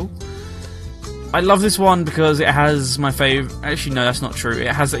Triple Trouble. I love this one because it has my favourite... Actually, no, that's not true. It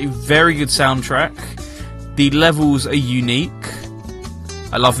has a very good soundtrack. The levels are unique.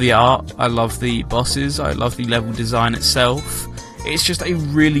 I love the art. I love the bosses. I love the level design itself. It's just a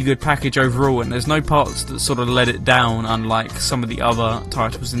really good package overall, and there's no parts that sort of let it down, unlike some of the other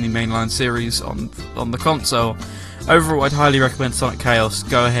titles in the mainline series on the console. Overall, I'd highly recommend Sonic Chaos.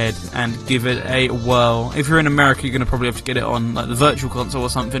 Go ahead and give it a whirl. If you're in America, you're going to probably have to get it on like the Virtual Console or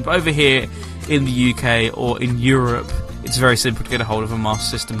something, but over here in the UK or in Europe, it's very simple to get a hold of a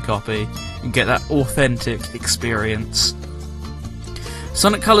Master System copy and get that authentic experience.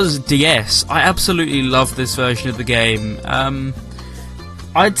 Sonic Colors DS. I absolutely love this version of the game.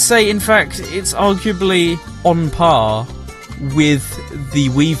 I'd say, in fact, it's arguably on par with the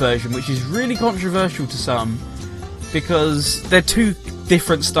Wii version, which is really controversial to some, because they're 2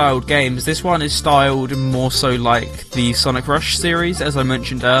 different styled games. This one is styled more so like the Sonic Rush series, as I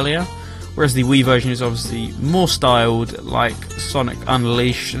mentioned earlier, whereas the Wii version is obviously more styled like Sonic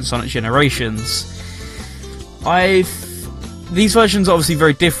Unleashed and Sonic Generations. These versions are obviously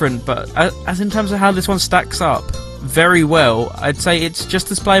very different, but as in terms of how this one stacks up very well, I'd say it's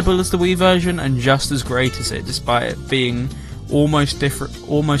just as playable as the Wii version and just as great as it, despite it being almost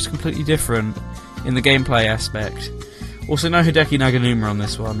completely different in the gameplay aspect. Also, no Hideki Naganuma on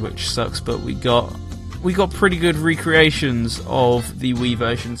this one, which sucks, but we got pretty good recreations of the Wii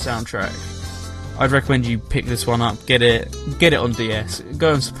version soundtrack. I'd recommend you pick this one up, get it on DS,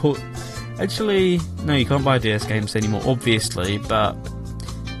 go and support. Actually, no, you can't buy DS games anymore, obviously, but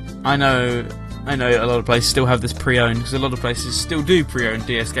I know a lot of places still have this pre-owned, because a lot of places still do pre-owned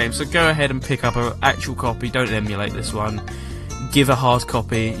DS games, so go ahead and pick up an actual copy, don't emulate this one. Give a hard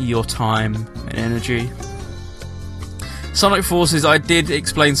copy your time and energy. Sonic Forces, I did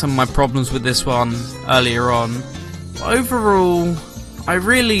explain some of my problems with this one earlier on. Overall, I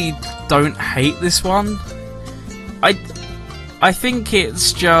really don't hate this one. I think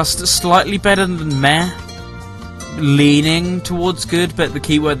it's just slightly better than meh. Leaning towards good, but the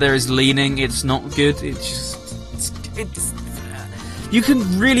keyword there is leaning. It's not good. It's you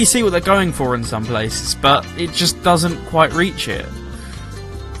can really see what they're going for in some places, but it just doesn't quite reach it.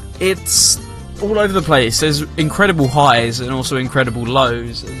 It's all over the place. There's incredible highs and also incredible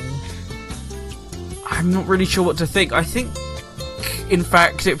lows. I'm not really sure what to think. I think, in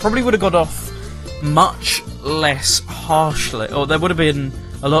fact, it probably would have got off much less harshly, or there would have been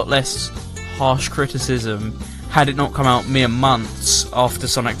a lot less harsh criticism had it not come out mere months after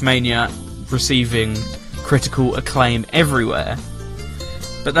Sonic Mania receiving critical acclaim everywhere.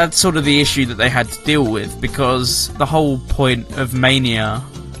 But that's sort of the issue that they had to deal with, because the whole point of Mania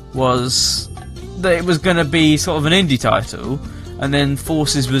was that it was going to be sort of an indie title, and then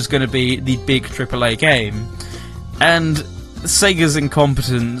Forces was going to be the big AAA game. And Sega's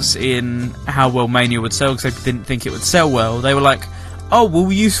incompetence in how well Mania would sell, because they didn't think it would sell well, they were like, oh,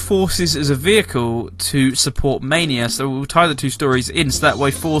 we'll use Forces as a vehicle to support Mania, so we'll tie the two stories in, so that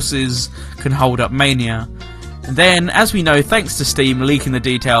way Forces can hold up Mania. And then, as we know, thanks to Steam leaking the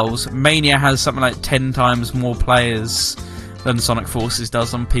details, Mania has something like 10 times more players than Sonic Forces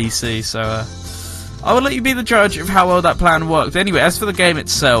does on PC, so I will let you be the judge of how well that plan worked. Anyway, as for the game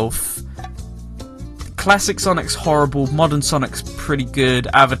itself, classic Sonic's horrible, modern Sonic's pretty good,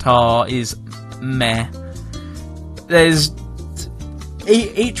 Avatar is meh. There's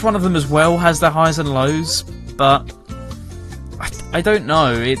each one of them as well has their highs and lows, but I don't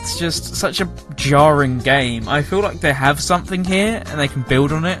know, it's just such a jarring game. I feel like they have something here, and they can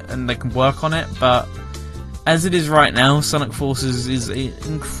build on it, and they can work on it, but as it is right now, Sonic Forces is an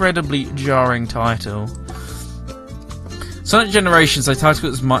incredibly jarring title. Sonic Generations, they title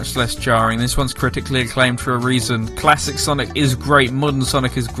it as much less jarring. This one's critically acclaimed for a reason. Classic Sonic is great, modern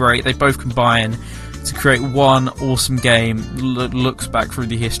Sonic is great, they both combine to create one awesome game that looks back through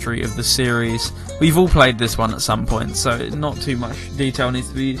the history of the series. We've all played this one at some point, so not too much detail needs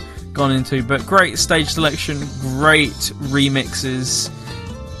to be gone into, but great stage selection, great remixes,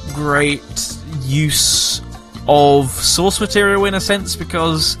 great use of source material in a sense,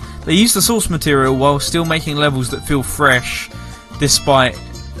 because they use the source material while still making levels that feel fresh despite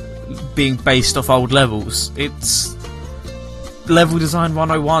being based off old levels. It's level design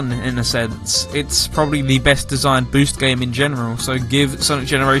 101 in a sense. It's probably the best designed boost game in general, so give Sonic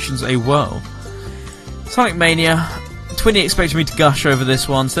Generations a whirl. Sonic Mania, Twinny expected me to gush over this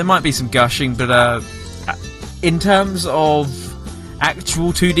one, so there might be some gushing, but in terms of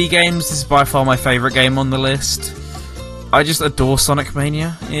actual 2D games, this is by far my favourite game on the list. I just adore Sonic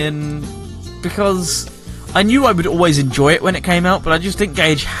Mania, because I knew I would always enjoy it when it came out, but I just didn't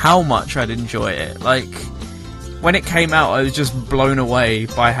gauge how much I'd enjoy it. Like, when it came out, I was just blown away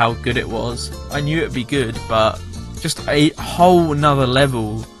by how good it was. I knew it'd be good, but just a whole nother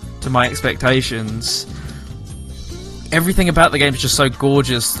level to my expectations. Everything about the game is just so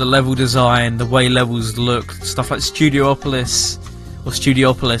gorgeous. The level design, the way levels look, stuff like Studiopolis,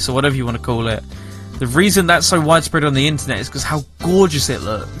 or whatever you want to call it. The reason that's so widespread on the internet is because how gorgeous it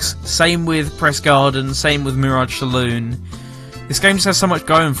looks. Same with Press Garden, same with Mirage Saloon. This game just has so much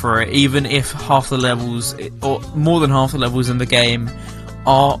going for it, even if half the levels, or more than half the levels in the game,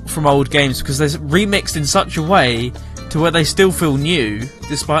 are from old games, because they're remixed in such a way to where they still feel new,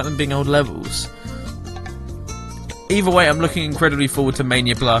 despite them being old levels. Either way, I'm looking incredibly forward to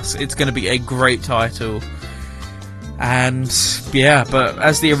Mania Plus. It's going to be a great title. And yeah, but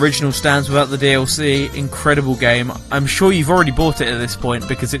as the original stands without the DLC, incredible game. I'm sure you've already bought it at this point,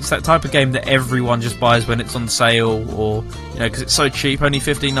 because it's that type of game that everyone just buys when it's on sale, or, you know, because it's so cheap, only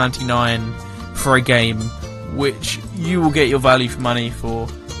 $15.99 for a game, which you will get your value for money for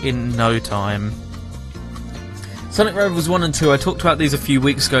in no time. Sonic Rovers 1 and 2, I talked about these a few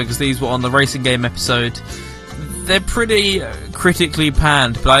weeks ago because these were on the racing game episode. They're pretty critically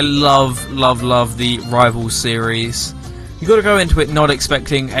panned, but I love the Rivals series. You've got to go into it not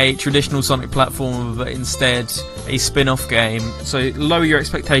expecting a traditional Sonic platformer, but instead a spin-off game. So lower your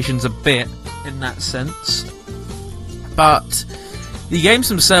expectations a bit in that sense. But the games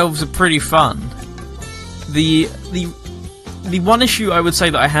themselves are pretty fun. The one issue I would say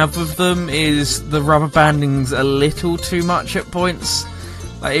that I have with them is the rubber banding's a little too much at points.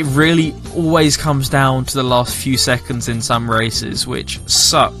 Like, it really always comes down to the last few seconds in some races, which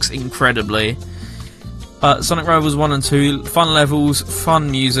sucks incredibly. But Sonic Rovers 1 and 2, fun levels,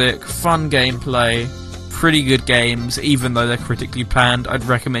 fun music, fun gameplay, pretty good games, even though they're critically panned. I'd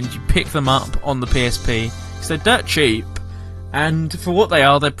recommend you pick them up on the PSP, because they're dirt cheap, and for what they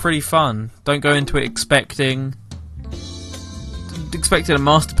are, they're pretty fun. Don't go into it expecting a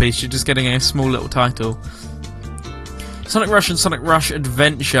masterpiece, you're just getting a small little title. Sonic Rush and Sonic Rush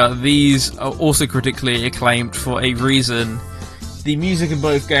Adventure, these are also critically acclaimed for a reason. The music in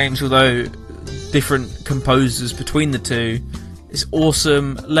both games, although different composers between the two, is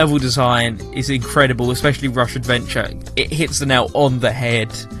awesome. Level design is incredible, especially Rush Adventure. It hits the nail on the head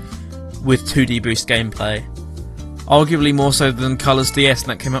with 2D boost gameplay. Arguably more so than Colors DS,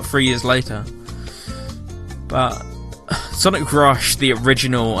 and that came out 3 years later. But Sonic Rush, the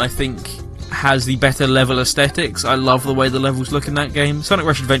original, I think has the better level aesthetics. I love the way the levels look in that game. Sonic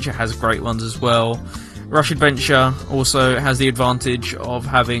Rush Adventure has great ones as well. Rush Adventure also has the advantage of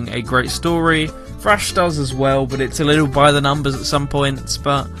having a great story. Rush does as well, but it's a little by the numbers at some points,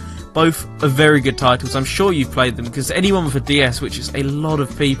 but both are very good titles. I'm sure you've played them, because anyone with a DS, which is a lot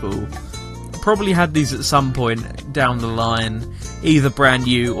of people, probably had these at some point down the line, either brand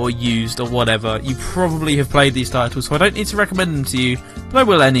new or used or whatever. You probably have played these titles, so I don't need to recommend them to you, but I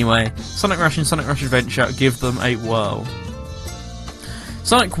will anyway. Sonic Rush and Sonic Rush Adventure, give them a whirl.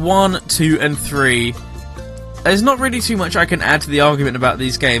 Sonic 1, 2 and 3. There's not really too much I can add to the argument about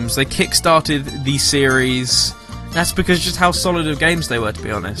these games. They kick-started the series. That's because just how solid of games they were, to be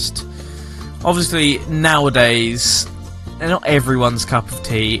honest. Obviously, nowadays, they're not everyone's cup of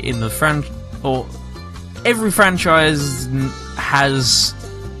tea in the every franchise has...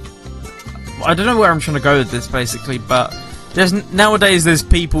 I don't know where I'm trying to go with this, basically, but nowadays there's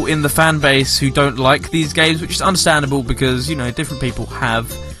people in the fan base who don't like these games, which is understandable because, you know, different people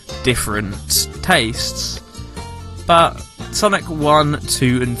have different tastes. But Sonic 1,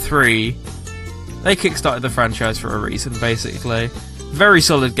 2 and 3, they kickstarted the franchise for a reason, basically. Very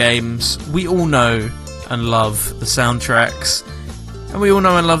solid games. We all know and love the soundtracks, and we all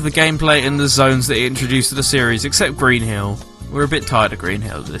know and love the gameplay and the zones that it introduced to the series, except Green Hill. We're a bit tired of Green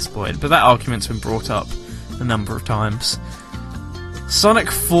Hill at this point, but that argument's been brought up a number of times.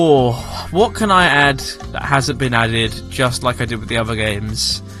 Sonic 4. What can I add that hasn't been added, just like I did with the other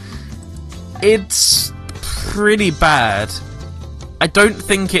games? It's pretty bad. I don't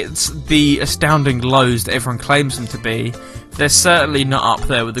think it's the astounding lows that everyone claims them to be. They're certainly not up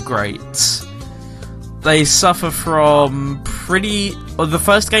there with the greats. They suffer from the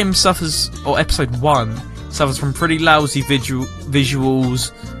first game suffers, or episode 1, suffers from pretty lousy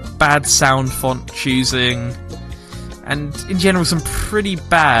visuals, bad sound font choosing, and in general some pretty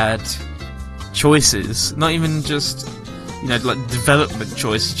bad choices. Not even just, you know, like development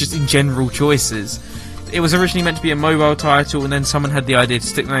choices, just in general choices. It was originally meant to be a mobile title, and then someone had the idea to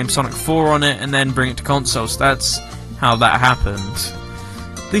stick the name Sonic 4 on it and then bring it to consoles. That's how that happened.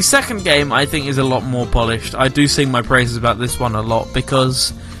 The second game, I think, is a lot more polished. I do sing my praises about this one a lot,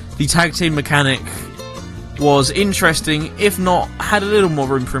 because the tag team mechanic was interesting, if not, had a little more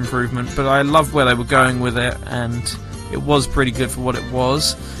room for improvement, but I loved where they were going with it, and it was pretty good for what it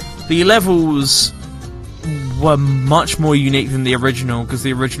was. The levels were much more unique than the original, because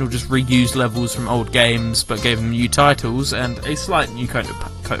the original just reused levels from old games, but gave them new titles and a slight new coat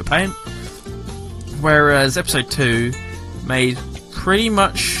of paint. Whereas Episode 2 made pretty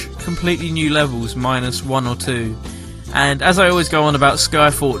much completely new levels, minus 1 or 2. And as I always go on about Sky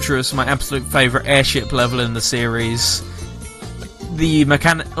Fortress, my absolute favourite airship level in the series, the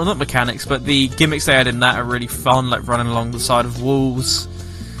not mechanics, but the gimmicks they had in that are really fun, like running along the side of walls.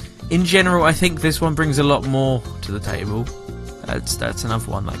 In general, I think this one brings a lot more to the table. That's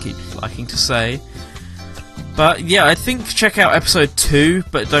another one I keep liking to say. But yeah, I think check out Episode 2,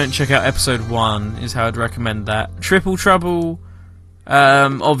 but don't check out Episode 1, is how I'd recommend that. Triple Trouble,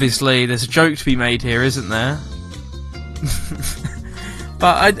 obviously there's a joke to be made here, isn't there?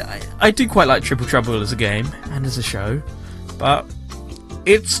 But I do quite like Triple Trouble as a game, and as a show. But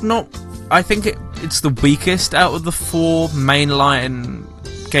it's not... I think it's the weakest out of the 4 mainline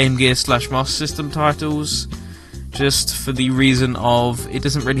Game Gear / Master System titles, just for the reason of it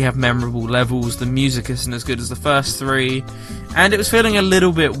doesn't really have memorable levels, the music isn't as good as the first 3, and it was feeling a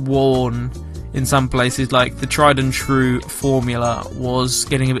little bit worn in some places, like the tried and true formula was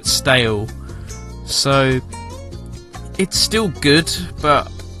getting a bit stale. So it's still good, but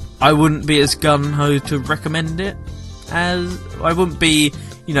I wouldn't be as gung-ho to recommend it, as I wouldn't be,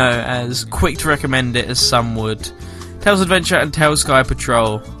 you know, as quick to recommend it as some would. Tails Adventure and Tails Sky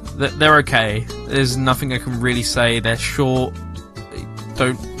Patrol, they're okay. There's nothing I can really say. They're short, they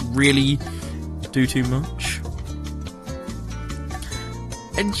don't really do too much.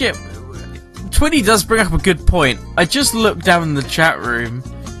 And yeah, Twitty does bring up a good point. I just looked down in the chat room.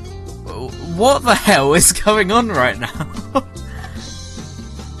 What the hell is going on right now?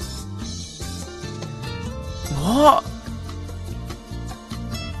 What?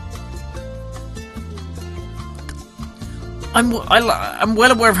 I'm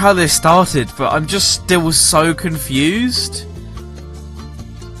well aware of how this started, but I'm just still so confused.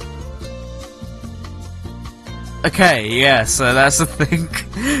 Okay, yeah, so that's the thing.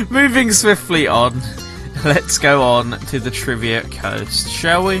 Moving swiftly on, let's go on to the Trivia Coast,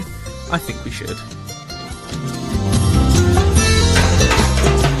 shall we? I think we should.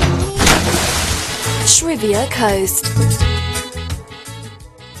 Trivia Coast.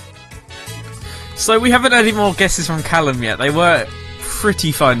 So we haven't had any more guesses from Callum yet. They were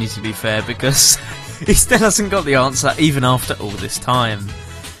pretty funny, to be fair, because he still hasn't got the answer even after all this time.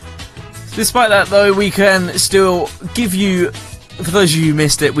 Despite that, though, we can still give you, for those of you who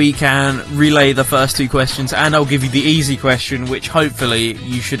missed it, we can relay the first 2 questions, and I'll give you the easy question, which hopefully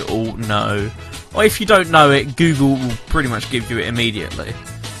you should all know. Or if you don't know it, Google will pretty much give you it immediately.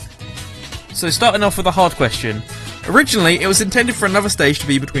 So starting off with a hard question. Originally, it was intended for another stage to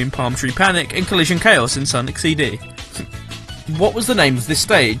be between Palm Tree Panic and Collision Chaos in Sonic CD. What was the name of this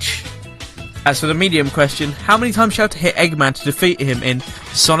stage? As for the medium question, how many times you have to hit Eggman to defeat him in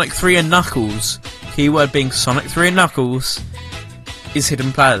Sonic 3 and Knuckles? Keyword being Sonic 3 and Knuckles is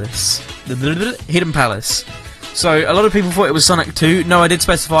Hidden Palace. Hidden Palace. So, a lot of people thought it was Sonic 2. No, I did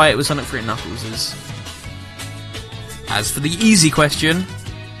specify it was Sonic 3 and Knuckles'. As for the easy question,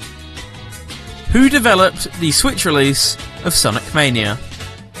 who developed the Switch release of Sonic Mania?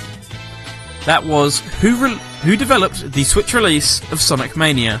 That was, who developed the Switch release of Sonic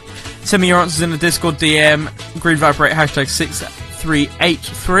Mania? Send me your answers in the Discord DM, Green Viper 8, hashtag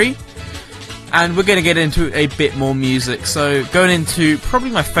 6383. And we're going to get into a bit more music. So, going into probably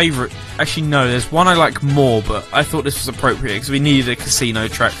my favourite. Actually, no, there's one I like more, but I thought this was appropriate because we needed a casino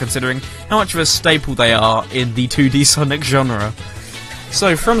track considering how much of a staple they are in the 2D Sonic genre.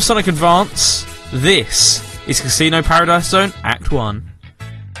 So, from Sonic Advance, this is Casino Paradise Zone Act 1.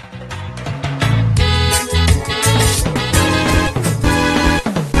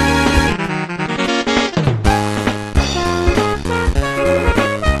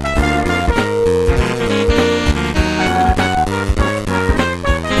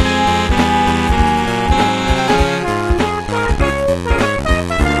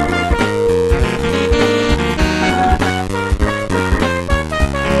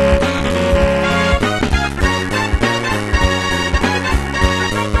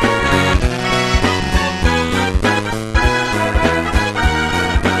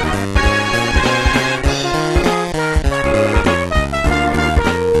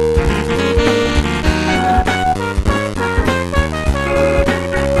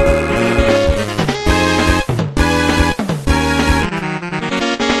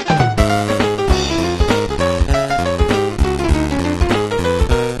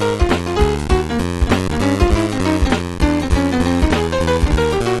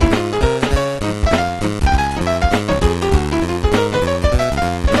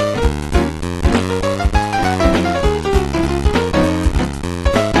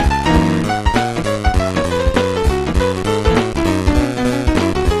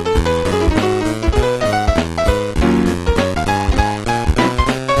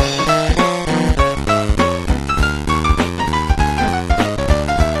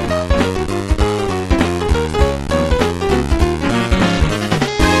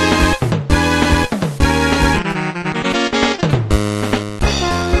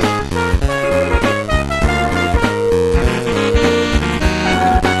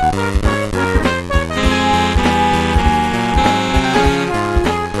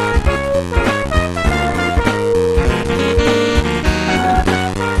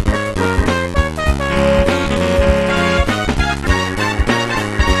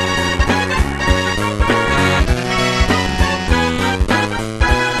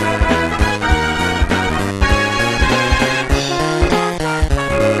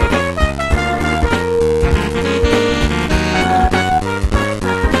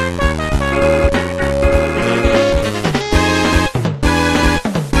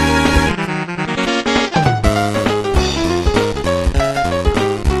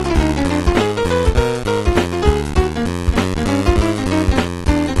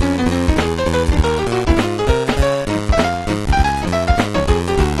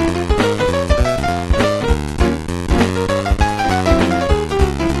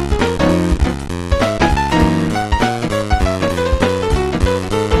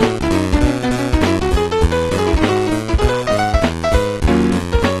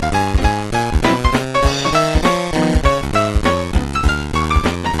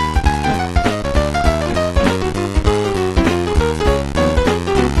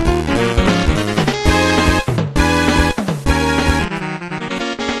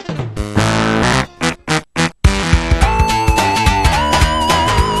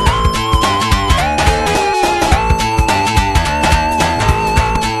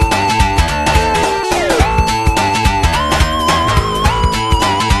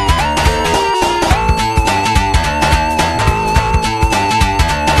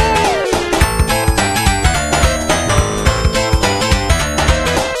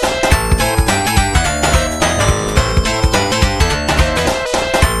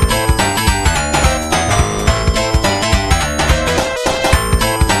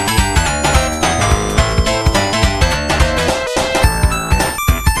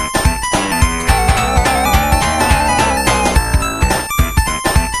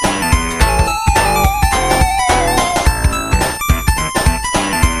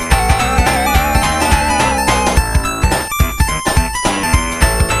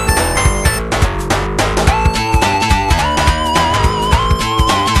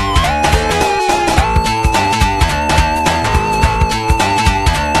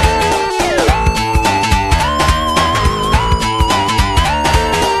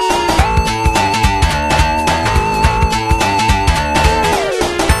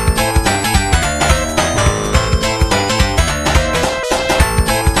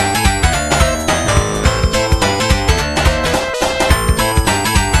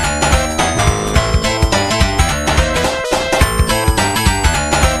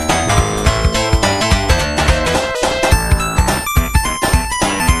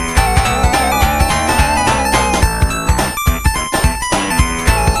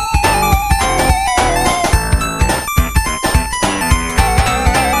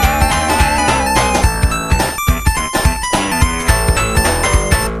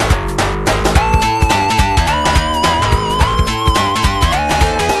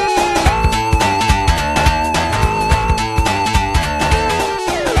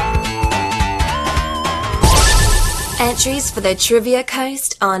 entries for the Trivia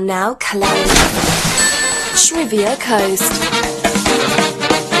Coast are now closed. Trivia Coast.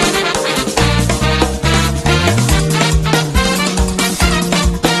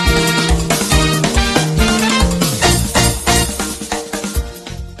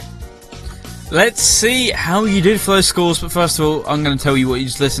 Let's see how you did for those scores, but first of all, I'm going to tell you what you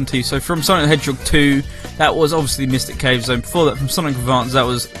just listened to. So from Sonic the Hedgehog 2, that was obviously Mystic Cave Zone. Before that, from Sonic Advance, that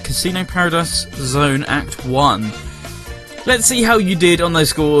was Casino Paradise Zone Act 1. Let's see how you did on those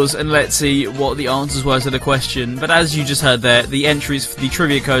scores, and let's see what the answers were to the question. But as you just heard there, the entries for the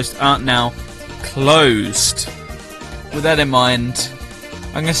Trivia Coast are now closed. With that in mind,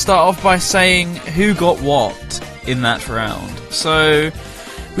 I'm going to start off by saying who got what in that round. So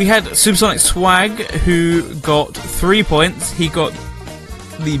we had Supersonic Swag, who got 3 points. He got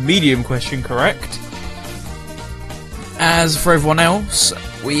the medium question correct. As for everyone else,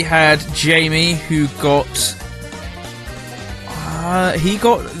 we had Jamie, who got he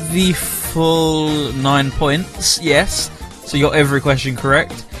got the full 9 points. Yes, so you got every question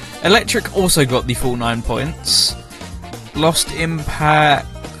correct. Electric also got the full 9 points. Lost Impact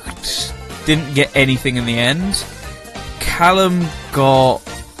didn't get anything in the end. Callum got,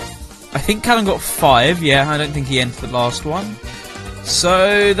 I think Callum got 5, yeah, I don't think he entered the last one.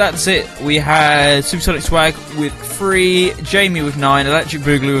 So that's it. We had Supersonic Swag with 3, Jamie with 9, Electric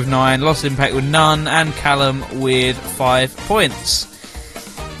Boogaloo with 9, Lost Impact with none, and Callum with 5 points.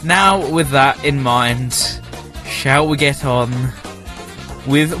 Now, with that in mind, shall we get on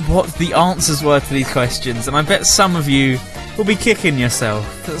with what the answers were to these questions? And I bet some of you will be kicking yourself.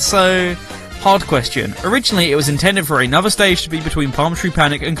 So, hard question. Originally, it was intended for another stage to be between Palm Tree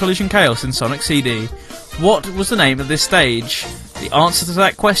Panic and Collision Chaos in Sonic CD. What was the name of this stage? The answer to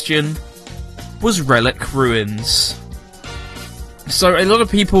that question was Relic Ruins. So a lot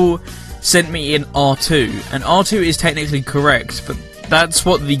of people sent me in R2, and R2 is technically correct, but that's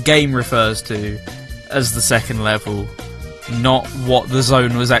what the game refers to as the second level, not what the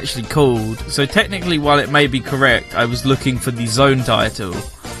zone was actually called. So technically, while it may be correct, I was looking for the zone title,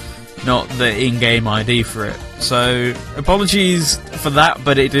 not the in-game ID for it. So, apologies for that,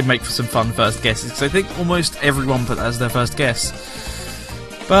 but it did make for some fun first guesses, because I think almost everyone put that as their first guess.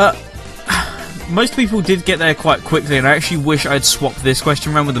 But most people did get there quite quickly, and I actually wish I'd swapped this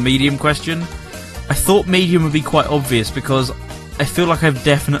question around with the medium question. I thought medium would be quite obvious, because I feel like I've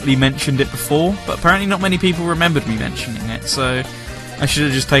definitely mentioned it before, but apparently not many people remembered me mentioning it, so I should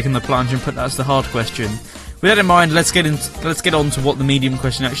have just taken the plunge and put that as the hard question. With that in mind, let's get on to what the medium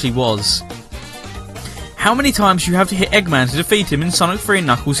question actually was. How many times do you have to hit Eggman to defeat him in Sonic 3 and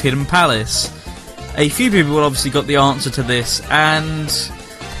Knuckles' Hidden Palace? A few people obviously got the answer to this, and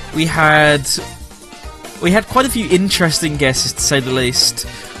we had quite a few interesting guesses, to say the least.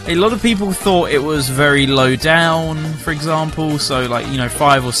 A lot of people thought it was very low down, for example, so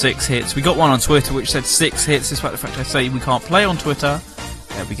 5 or 6 hits. We got one on Twitter which said 6 hits, despite the fact I say we can't play on Twitter.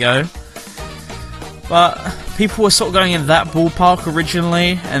 There we go. But people were sort of going in that ballpark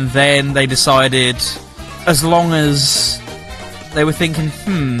originally, and then they decided, as long as they were thinking,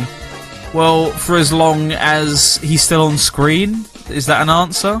 well, for as long as he's still on screen, is that an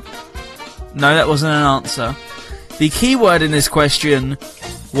answer? No, that wasn't an answer. The key word in this question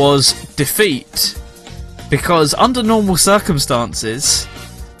was defeat, because under normal circumstances,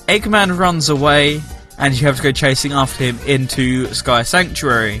 Eggman runs away and you have to go chasing after him into Sky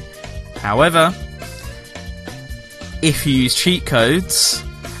Sanctuary. However, if you use cheat codes,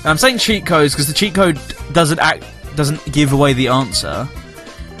 and I'm saying cheat codes because the cheat code doesn't give away the answer,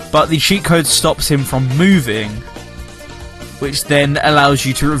 but the cheat code stops him from moving, which then allows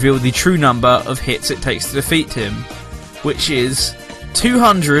you to reveal the true number of hits it takes to defeat him, which is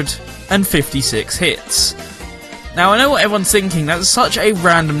 256 hits. Now, I know what everyone's thinking, that's such a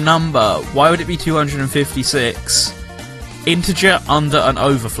random number, why would it be 256? Integer under an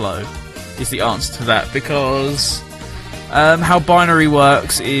overflow is the answer to that, because how binary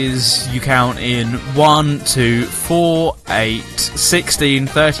works is you count in 1, 2, 4, 8, 16,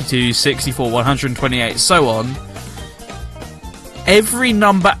 32, 64, 128, so on. Every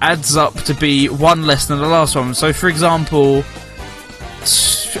number adds up to be one less than the last one. So, for example,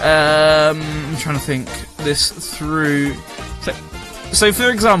 I'm trying to think this through. So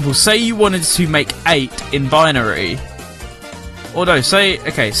for example, say you wanted to make 8 in binary. Or no,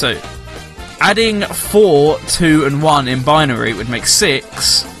 okay, so adding 4, 2, and 1 in binary would make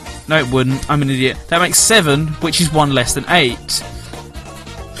 6. No, it wouldn't. I'm an idiot. That makes 7, which is 1 less than 8.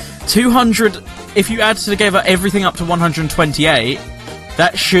 200. If you add together everything up to 128,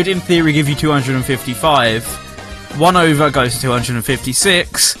 that should, in theory, give you 255. 1 over goes to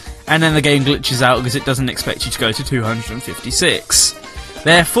 256, and then the game glitches out because it doesn't expect you to go to 256.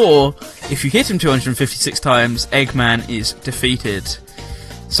 Therefore, if you hit him 256 times, Eggman is defeated.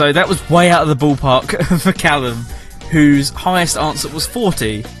 So that was way out of the ballpark for Callum, whose highest answer was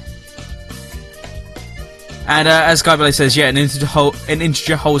 40. And as Skybelly says, yeah, an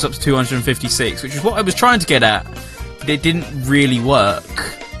integer holds up to 256, which is what I was trying to get at, but it didn't really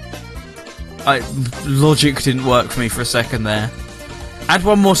work. Logic didn't work for me for a second there. Add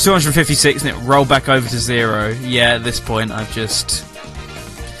one more 256 and it rolled back over to 0. Yeah, at this point I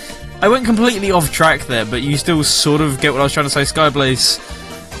went completely off track there, but you still sort of get what I was trying to say. Skyblaze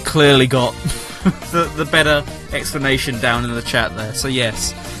clearly got the better explanation down in the chat there. So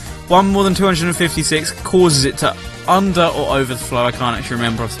yes, one more than 256 causes it to under or over the flow. I can't actually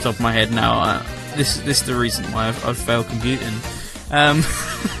remember off the top of my head now. This is the reason why I've failed computing.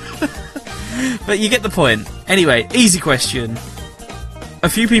 But you get the point. Anyway, easy question. A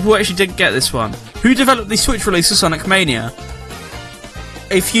few people actually didn't get this one. Who developed the Switch release of Sonic Mania?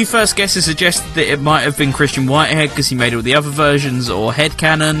 A few first guesses suggested that it might have been Christian Whitehead because he made all the other versions, or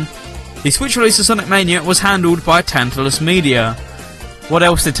Headcanon. The Switch release of Sonic Mania was handled by Tantalus Media. What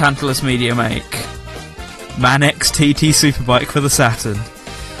else did Tantalus Media make? Man X TT Superbike for the Saturn.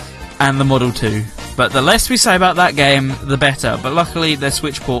 And the Model 2. But the less we say about that game, the better. But luckily, their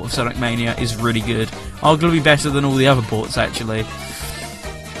Switch port of Sonic Mania is really good. Arguably better than all the other ports, actually.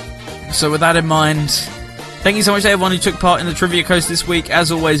 So with that in mind, thank you so much to everyone who took part in the Trivia Coast this week. As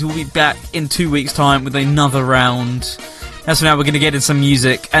always, we'll be back in 2 weeks' time with another round. As for now, we're going to get in some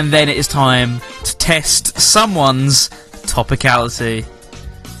music, and then it is time to test someone's topicality.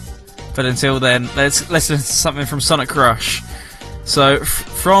 But until then, let's listen to something from Sonic Rush. So,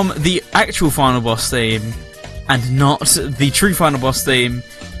 from the actual Final Boss theme, and not the true Final Boss theme,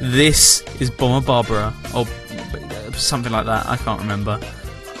 this is Bomber Barbara, or something like that, I can't remember.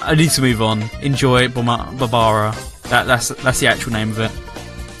 I need to move on. Enjoy Bomber Barbara. That's the actual name of it.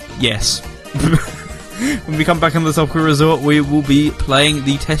 Yes. When we come back on the Topical Resort, we will be playing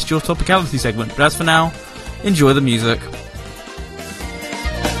the Test Your Topicality segment. But as for now, enjoy the music.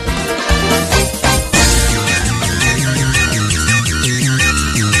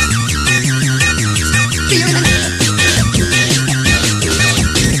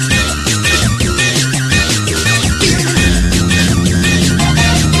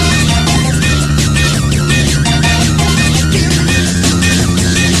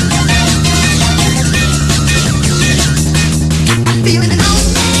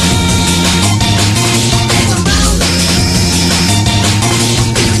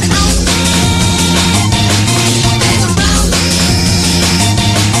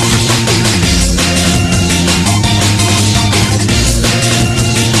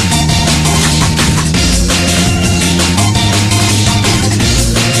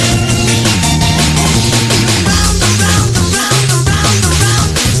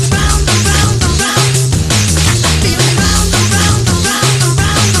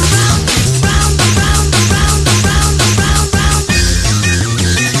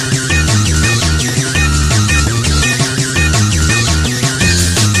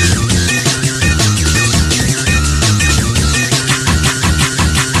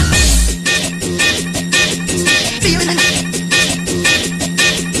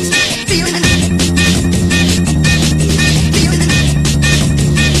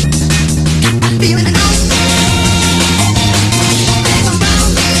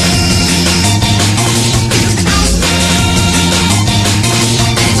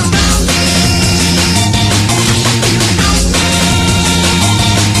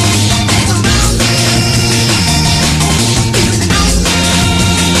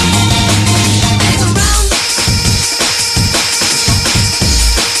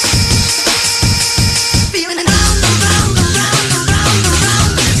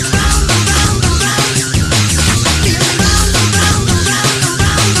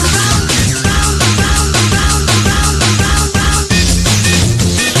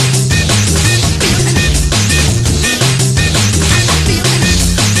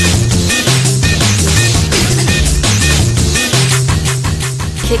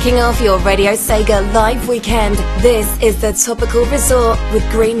 Kicking off your Radio Sega live weekend, this is the Topical Resort with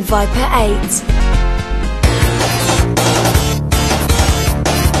Green Viper 8.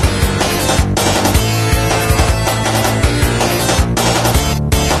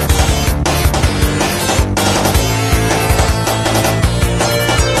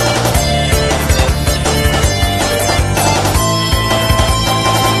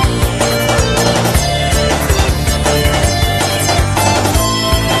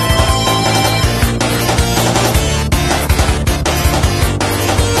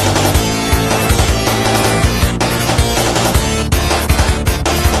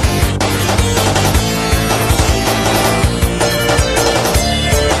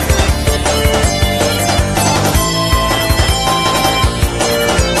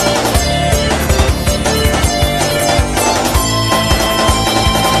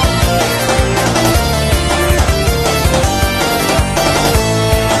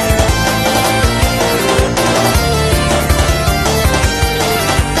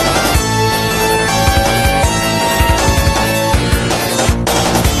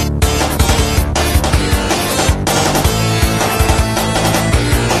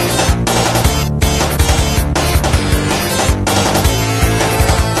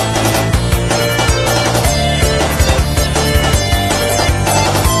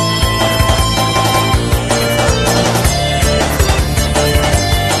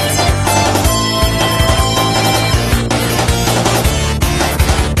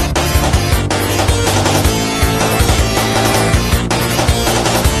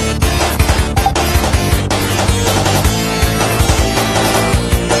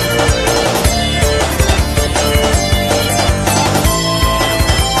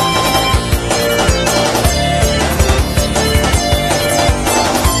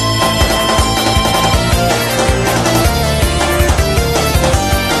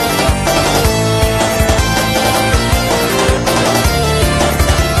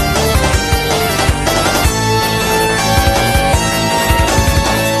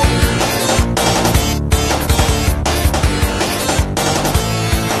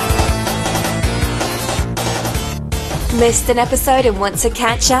 Missed an episode and want to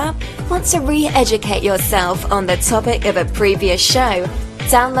catch up? Want to re-educate yourself on the topic of a previous show?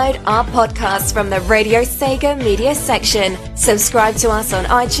 Download our podcast from the Radio Sega media section, subscribe to us on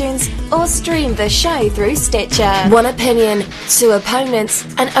iTunes, or stream the show through Stitcher. One opinion, two opponents,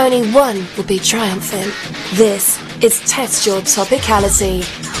 and only one will be triumphant. This is Test Your Topicality.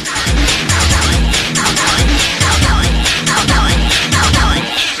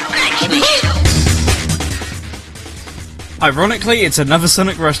 Ironically, it's another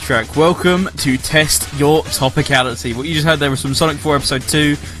Sonic Rush track. Welcome to Test Your Topicality. What you just heard there was from Sonic 4 Episode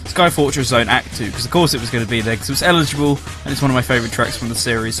 2, Sky Fortress Zone Act 2, because of course it was going to be there, because it was eligible, and it's one of my favourite tracks from the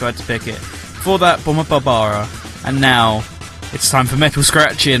series, so I had to pick it. Before that, Bomba Barbara, and now it's time for Metal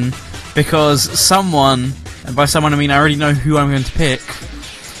Scratching, because someone, and by someone I mean I already know who I'm going to pick,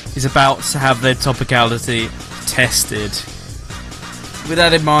 is about to have their Topicality tested. With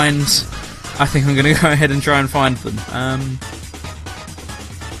that in mind, I think I'm going to go ahead and try and find them.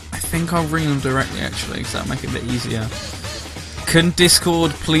 I think I'll ring them directly, actually, because that'll make it a bit easier. Can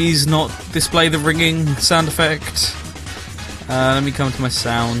Discord please not display the ringing sound effect? Let me come to my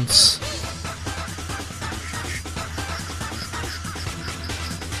sounds.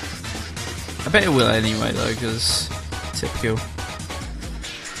 I bet it will anyway, though, because typical.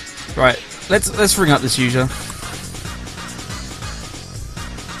 Right, let's ring up this user.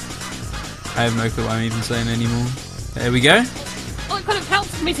 I have no clue what I'm even saying anymore. There we go. Well, it could have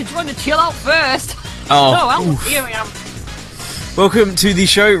helped me to join the chill out first. Oh, well, oof. Here I am. Welcome to the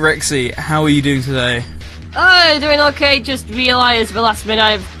show, Rexy. How are you doing today? Doing okay. Just realised at the last minute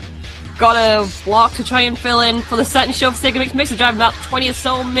I've got a block to try and fill in for the second show of Sega Mix Mix. I'm driving about 20 or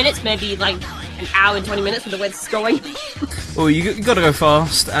so minutes, maybe like an hour and 20 minutes with the way it's going. Oh, you got to go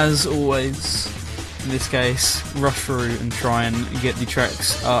fast, as always. In this case, rush through and try and get the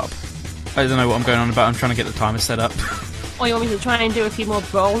tracks up. I don't know what I'm going on about. I'm trying to get the timer set up. Oh, you want me to try and do a few more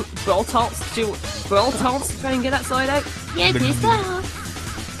brawl talks to try and get that sorted out? Yeah, please.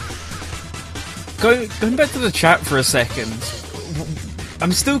 Going back to the chat for a second.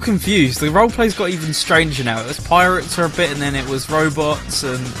 I'm still confused. The roleplay's got even stranger now. It was pirates for a bit, and then it was robots,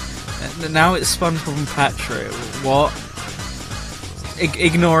 and now it's SpongeBob and Patrick. What?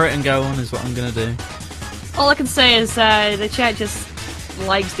 Ignore it and go on is what I'm going to do. All I can say is the chat just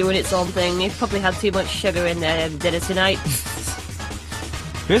likes doing its own thing. They've probably had too much sugar in their dinner tonight.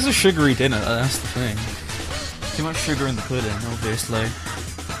 Here's a sugary dinner, that's the thing. Too much sugar in the pudding, obviously.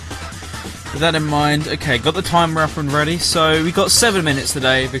 With that in mind, okay, got the timer up and ready. So we got 7 minutes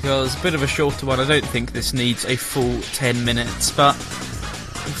today, because a bit of a shorter one. I don't think this needs a full 10 minutes, but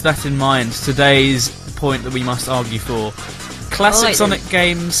with that in mind, today's point that we must argue for. Classic Sonic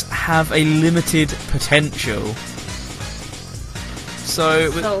games have a limited potential.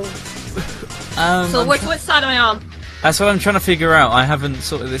 So which side am I on? That's what I'm trying to figure out. I haven't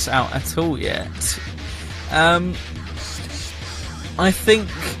sorted this out at all yet. I think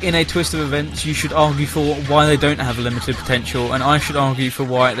in a twist of events you should argue for why they don't have a limited potential, and I should argue for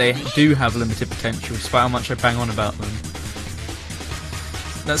why they do have limited potential, despite how much I bang on about them.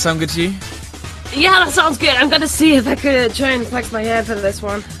 That sound good to you? Yeah, that sounds good. I'm gonna see if I could try and flex my hair for this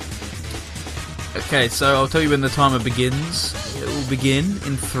one. Okay, so I'll tell you when the timer begins. It will begin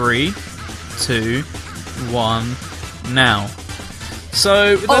in 3, 2, 1, now.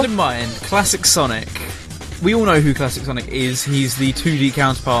 So, with that in mind, Classic Sonic. We all know who Classic Sonic is. He's the 2D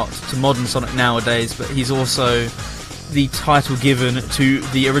counterpart to modern Sonic nowadays, but he's also the title given to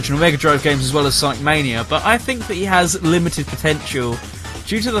the original Mega Drive games as well as Sonic Mania. But I think that he has limited potential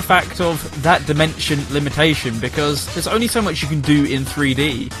due to the fact of that dimension limitation, because there's only so much you can do in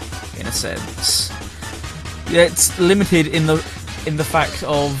 3D, in a sense. It's limited in the fact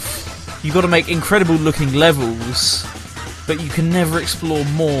of you've got to make incredible looking levels, but you can never explore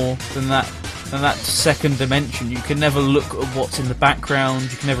more than that second dimension. You can never look at what's in the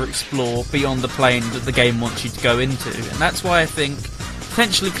background, you can never explore beyond the plane that the game wants you to go into, and that's why I think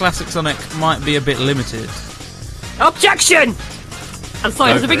potentially Classic Sonic might be a bit limited. Objection! I'm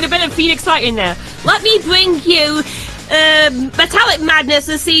sorry, there's a bit of Phoenix Light in there. Let me bring you Metallic Madness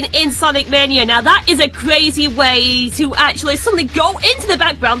as seen in Sonic Mania. Now that is a crazy way to actually suddenly go into the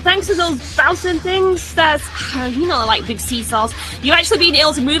background thanks to those bouncing things that's, like big seesaws. You're actually being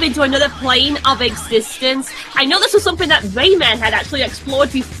able to move into another plane of existence. I know this was something that Rayman had actually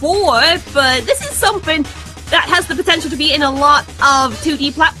explored before, but this is something that has the potential to be in a lot of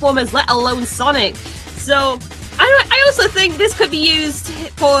 2D platformers, let alone Sonic. So I also think this could be used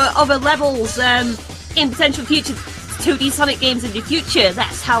for other levels in potential future 2D Sonic games in the future.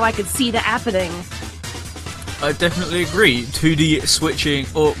 That's how I could see that happening. I definitely agree. 2D switching,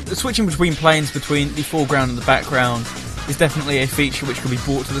 or switching between planes between the foreground and the background, is definitely a feature which could be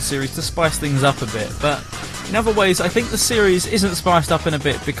brought to the series to spice things up a bit. But in other ways, I think the series isn't spiced up in a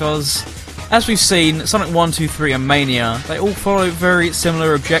bit because, as we've seen, Sonic 1, 2, 3 and Mania, they all follow very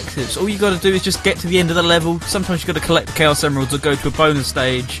similar objectives. All you got to do is just get to the end of the level. Sometimes you've got to collect the Chaos Emeralds or go to a bonus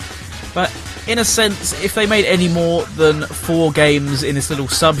stage. But in a sense, if they made any more than 4 games in this little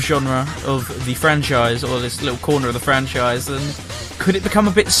sub-genre of the franchise, or this little corner of the franchise, then could it become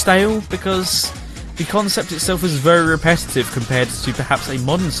a bit stale? Because the concept itself is very repetitive compared to perhaps a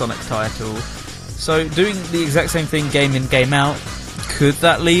modern Sonic title. So doing the exact same thing game in, game out, could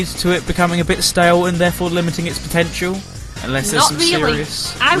that lead to it becoming a bit stale and therefore limiting its potential? Unless there's some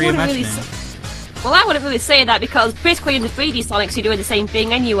serious reimagining. I wouldn't really say that, because basically in the 3D Sonics you're doing the same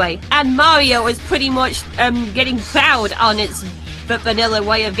thing anyway. And Mario is pretty much getting proud on its vanilla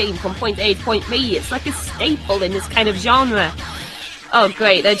way of getting from point A to point B. It's like a staple in this kind of genre. Oh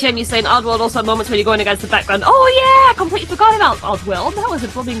great, Jamie's saying Oddworld also moments when you're going against the background. Oh yeah, I completely forgot about Oddworld. That was a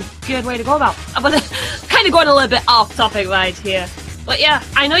blooming good way to go about. But kind of going a little bit off topic right here. But yeah,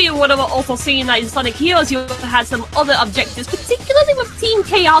 I know you would have also seen that in Sonic Heroes you had some other objectives, particularly with Team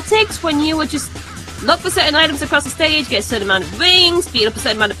Chaotix, when you would just look for certain items across the stage, get a certain amount of rings, beat up a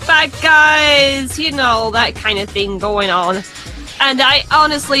certain amount of bad guys, you know, that kind of thing going on. And I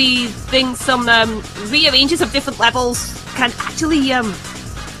honestly think some rearranges of different levels can actually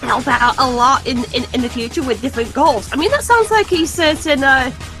help out a lot in the future with different goals. I mean, that sounds like a certain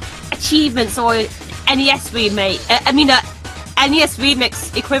achievements or NES remake. NES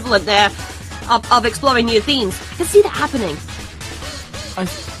remix equivalent there of exploring new themes. I can see that happening. I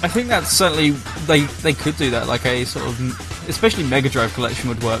think that's certainly they could do that, like a sort of, especially Mega Drive Collection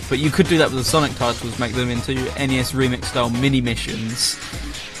would work, but you could do that with the Sonic titles, make them into NES remix style mini missions.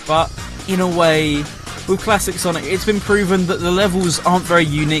 But in a way, with classic Sonic, it's been proven that the levels aren't very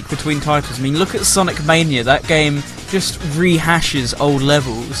unique between titles. I mean, look at Sonic Mania, that game just rehashes old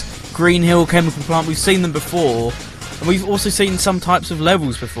levels. Green Hill, Chemical Plant, we've seen them before, and we've also seen some types of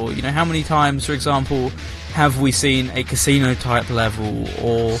levels before. You know, how many times, for example, have we seen a casino type level,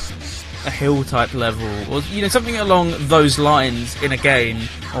 or a hill type level, or, you know, something along those lines in a game,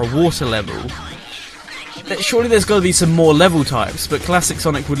 or a water level? Surely there's got to be some more level types, but classic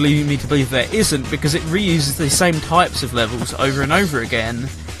Sonic would lead me to believe there isn't, because it reuses the same types of levels over and over again.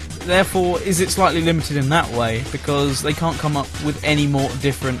 Therefore, is it slightly limited in that way, because they can't come up with any more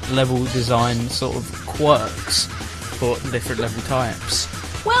different level design sort of quirks for different level types?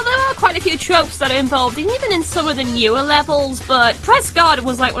 Well, there are quite a few tropes that are involved, even in some of the newer levels, but Press Guard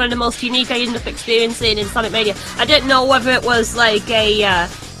was like one of the most unique I ended up experiencing in Sonic Mania. I don't know whether it was like a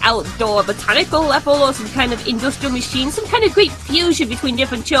outdoor botanical level or some kind of industrial machine, some kind of great fusion between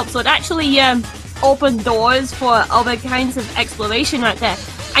different tropes, so it actually opened doors for other kinds of exploration right there.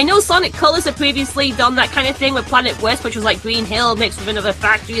 I know Sonic Colors had previously done that kind of thing with Planet West, which was like Green Hill mixed with another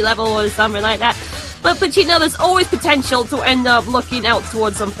factory level or something like that. But you know, there's always potential to end up looking out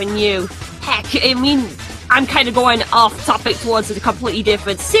towards something new. Heck, I mean, I'm kind of going off topic towards a completely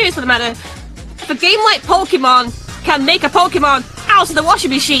different. Serious for the matter, if a game like Pokemon can make a Pokemon out of the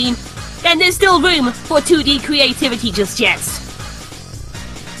washing machine, then there's still room for 2D creativity just yet.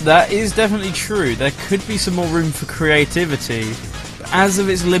 That is definitely true. There could be some more room for creativity, but as of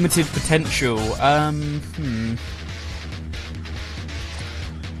its limited potential,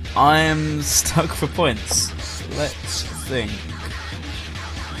 I am stuck for points. Let's think.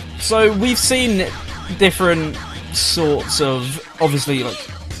 So we've seen different sorts of, obviously, like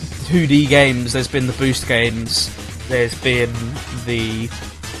 2D games. There's been the boost games, there's been the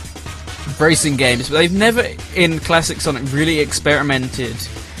racing games, but they've never in classic Sonic really experimented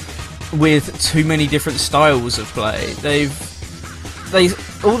with too many different styles of play.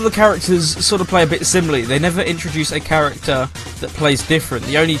 All the characters sort of play a bit similarly. They never introduce a character that plays different.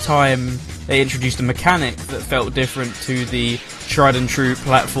 The only time they introduced a mechanic that felt different to the tried and true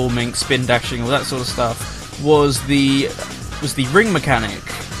platforming, spin dashing, all that sort of stuff was the ring mechanic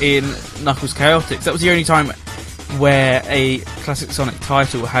in Knuckles Chaotix. That was the only time where a classic Sonic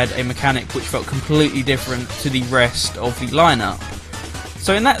title had a mechanic which felt completely different to the rest of the lineup.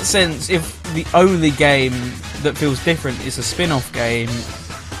 So in that sense, if the only game that feels different is a spin-off game,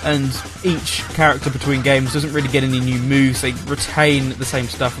 and each character between games doesn't really get any new moves, they retain the same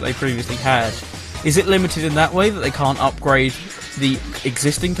stuff that they previously had, is it limited in that way that they can't upgrade the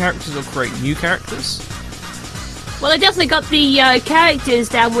existing characters or create new characters? Well, they definitely got the characters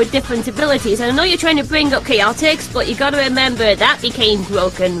down with different abilities, and I know you're trying to bring up Chaotix, but you gotta remember that became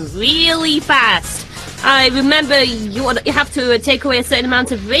broken really fast. I remember you have to take away a certain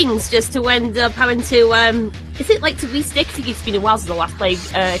amount of rings just to end up having to, is it like to restick? I think it's been a while since the last played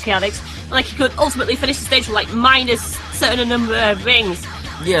Chaotix. Like, you could ultimately finish the stage with like minus certain number of rings.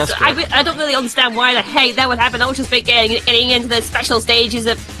 Yeah, So I don't really understand why the heck that would happen. I was just getting into the special stages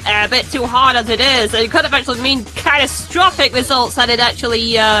a bit too hard as it is. It could have actually mean catastrophic results had it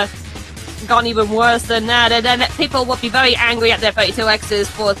actually gone even worse than that. And then people would be very angry at their 32Xs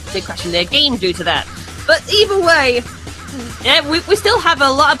for crashing their game due to that. But either way, yeah, we still have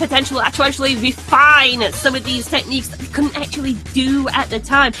a lot of potential to actually refine some of these techniques that we couldn't actually do at the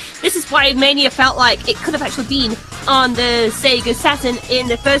time. This is why Mania felt like it could have actually been on the Sega Saturn in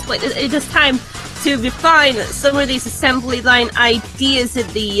the first place. It is time to refine some of these assembly line ideas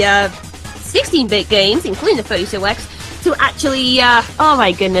of the 16-bit games, including the 32X, to actually, oh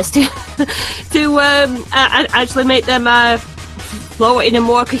my goodness, to actually make them flow in a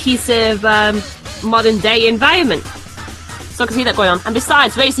more cohesive modern-day environment. So I can see that going on. And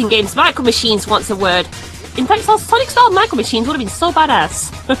besides, racing games, Micro Machines wants a word. In fact, Sonic-style Micro Machines would have been so badass.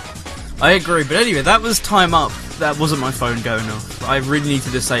 I agree, but anyway, that was time up. That wasn't my phone going off. I really need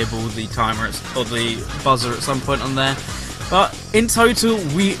to disable the timer or the buzzer at some point on there. But in total,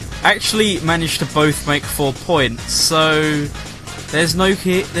 we actually managed to both make 4 points. So there's no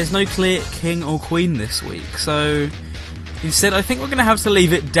clear king or queen this week. So instead, I think we're going to have to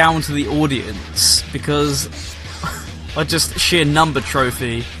leave it down to the audience, because I just sheer number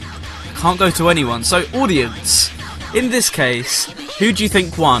trophy can't go to anyone. So audience, in this case, who do you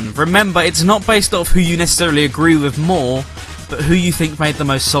think won? Remember, it's not based off who you necessarily agree with more, but who you think made the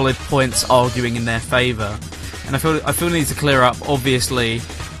most solid points arguing in their favour. And I feel the need to clear up. Obviously,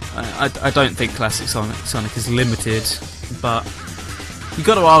 I don't think Classic Sonic is limited, but you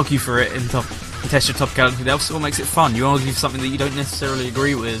got to argue for it in Test Your Topicality. That's what makes it fun. You argue for something that you don't necessarily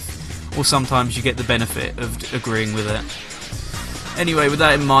agree with, or sometimes you get the benefit of agreeing with it. Anyway, with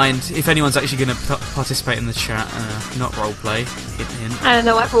that in mind, if anyone's actually going to participate in the chat, not roleplay, hint. I don't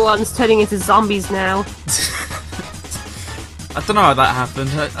know, everyone's turning into zombies now. I don't know how that happened.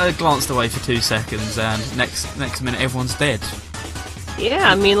 I glanced away for 2 seconds, and next minute everyone's dead.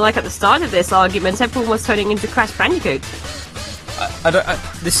 Yeah, I mean, like at the start of this argument, everyone was turning into Crash Bandicoot.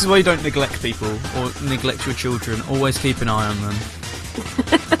 This is why you don't neglect people, or neglect your children. Always keep an eye on them.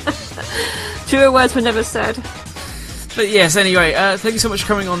 Truer words were never said. But yes, anyway, thank you so much for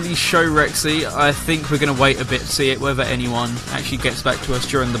coming on the show, Rexy. I think we're going to wait a bit to see whether anyone actually gets back to us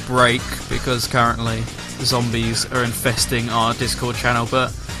during the break, because currently zombies are infesting our Discord channel.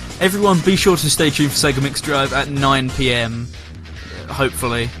 But everyone, be sure to stay tuned for Sega Mix Drive at 9 PM,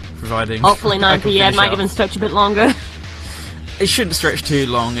 hopefully, providing... Hopefully 9 PM, might even stretch a bit longer. It shouldn't stretch too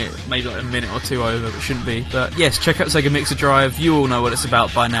long, it may be like a minute or two over, but it shouldn't be. But yes, check out Sega Mixer Drive, you all know what it's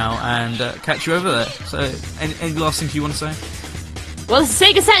about by now, and catch you over there. So, any last things you want to say? Well, it's a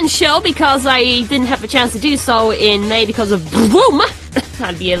Sega Saturn show, because I didn't have a chance to do so in May because of boom!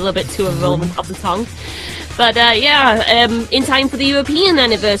 That'd be a little bit too irrelevant off the tongue. But in time for the European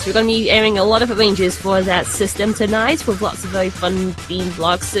anniversary, we're going to be airing a lot of arranges for that system tonight, with lots of very fun theme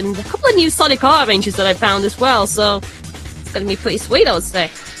blocks, and a couple of new Sonic R arranges that I found as well, so... going to be pretty sweet, I would say.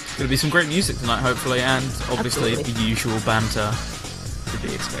 It's going to be some great music tonight, hopefully, and obviously Absolutely. The usual banter to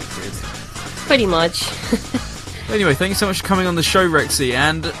be expected. Pretty much. Anyway, thank you so much for coming on the show, Rexy,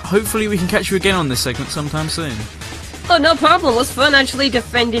 and hopefully we can catch you again on this segment sometime soon. Oh, no problem. It was fun actually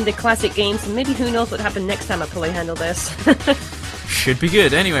defending the classic games, and maybe who knows what happened next time I probably handle this. Should be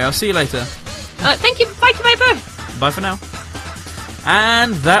good. Anyway, I'll see you later. Thank you. Bye, bye. Bye for now.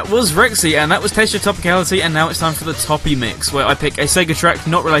 And that was Rexy, and that was Taste Your Topicality, and now it's time for the Toppy Mix, where I pick a Sega track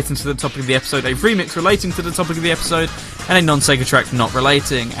not relating to the topic of the episode, a remix relating to the topic of the episode, and a non-Sega track not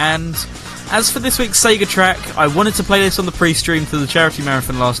relating. And as for this week's Sega track, I wanted to play this on the pre-stream to the charity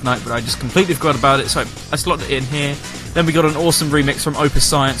marathon last night, but I just completely forgot about it, so I slotted it in here. Then we got an awesome remix from Opus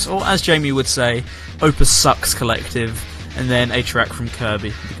Science, or as Jamie would say, Opus Sucks Collective, and then a track from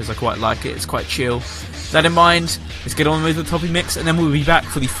Kirby, because I quite like it, it's quite chill. That in mind, let's get on with the Toppy Mix, and then we'll be back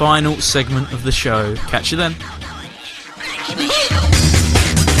for the final segment of the show. Catch you then.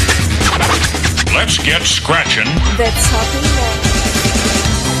 Let's get scratching. The Toppy Mix.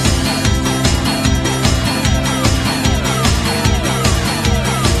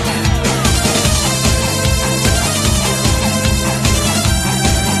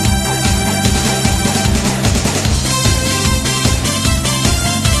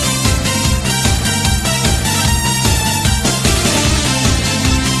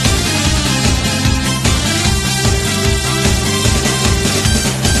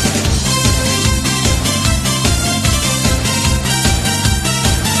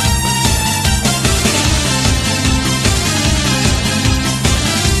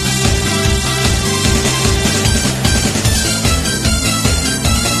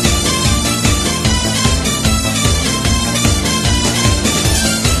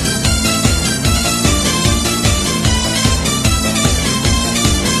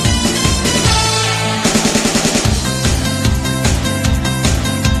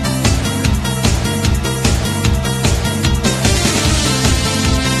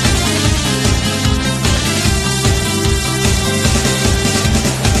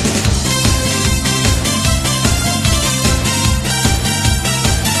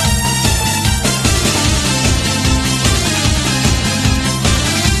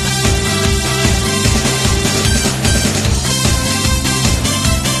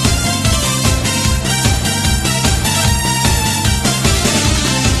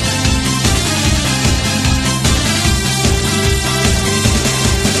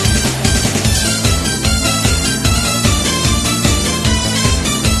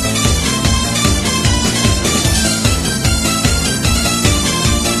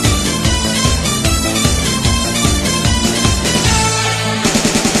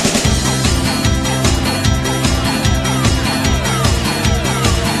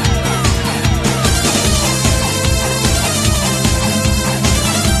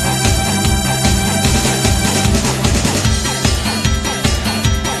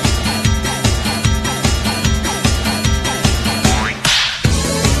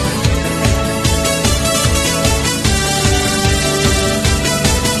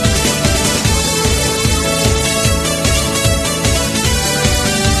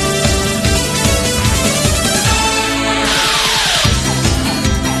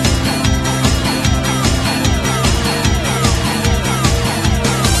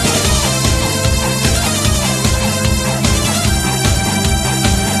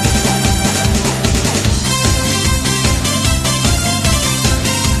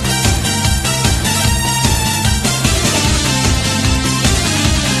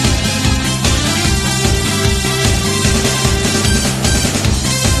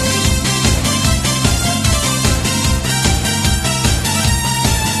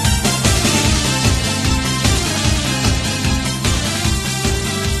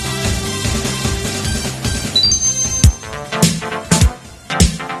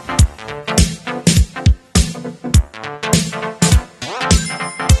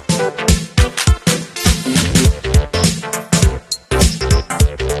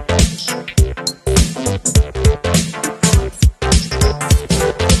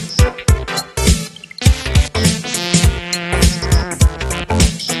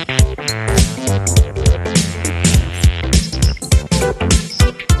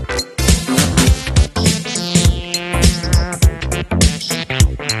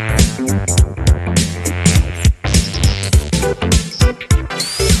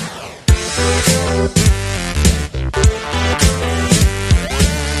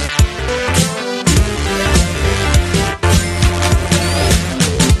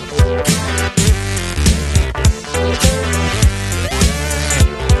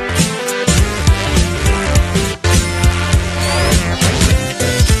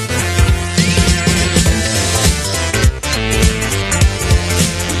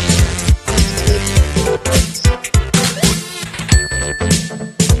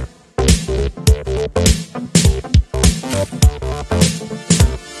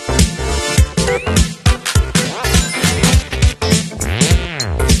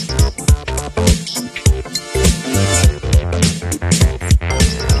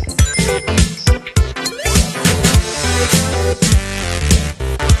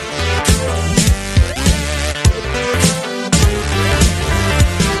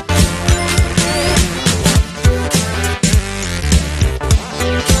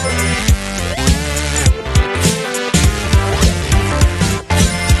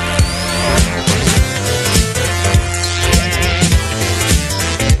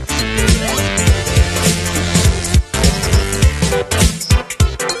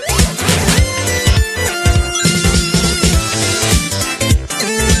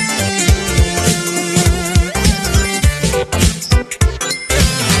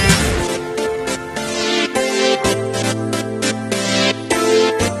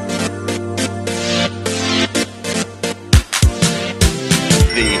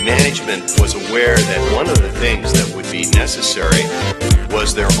 management was aware that one of the things that would be necessary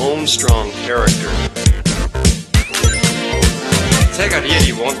was their own strong character. Sega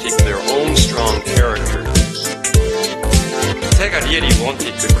really wanted their own strong character. Sega really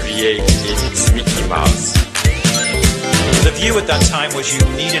wanted to create its Mickey Mouse. The view at that time was you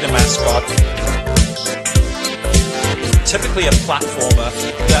needed a mascot, typically a platformer,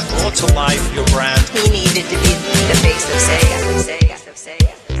 that brought to life your brand. He needed to be the face of Sega.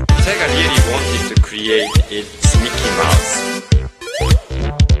 Sega really wanted to create its Mickey Mouse.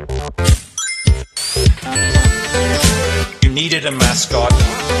 You needed a mascot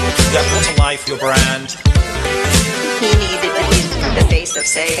that brought to life your brand. He needed to be the face of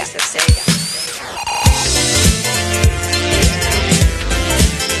Sega.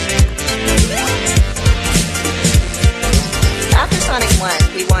 After Sonic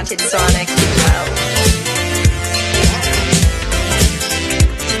 1, we wanted Sonic to grow.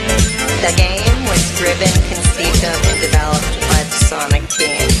 The game was driven, conceived of, and developed by the Sonic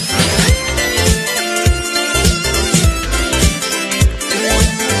team.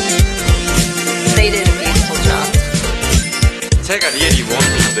 They did a beautiful job. Sega really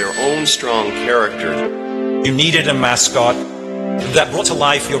wanted their own strong character. You needed a mascot that brought to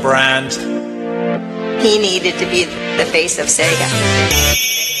life your brand. He needed to be the face of Sega.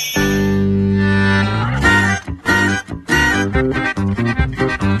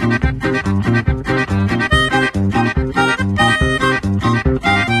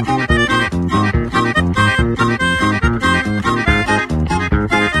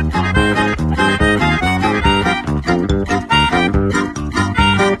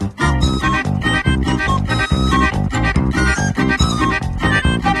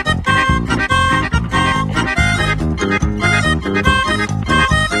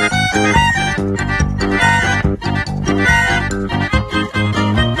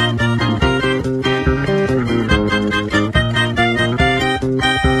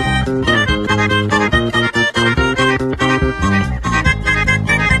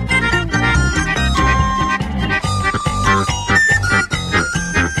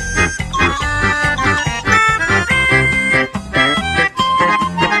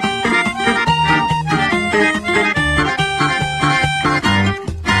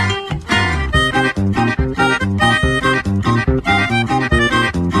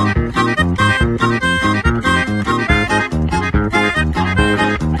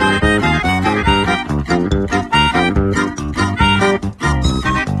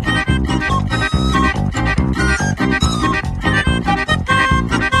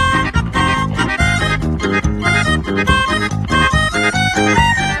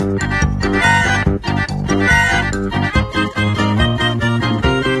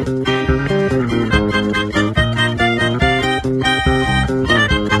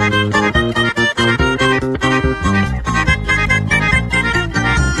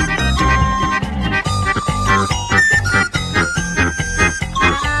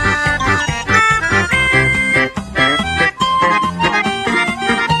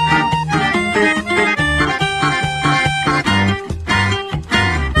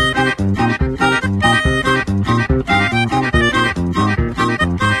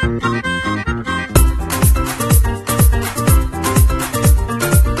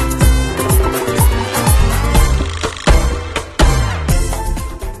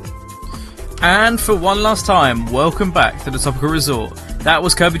 And for one last time, welcome back to the Topical Resort. That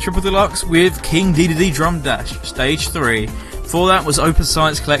was Kirby Triple Deluxe with King Dedede Drum Dash, Stage 3. Before that was Opus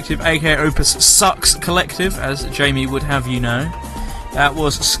Science Collective, aka Opus Sucks Collective, as Jamie would have you know. That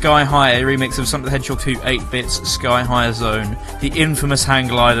was Sky High, a remix of Sonic the Hedgehog 2 8-Bits Sky High Zone, the infamous hang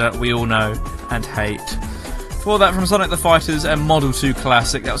glider we all know and hate. Before that, from Sonic the Fighters and Model 2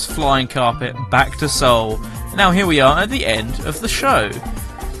 classic, that was Flying Carpet, Back to Soul. Now here we are at the end of the show.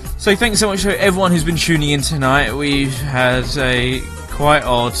 So thanks so much to everyone who's been tuning in tonight. We've had a quite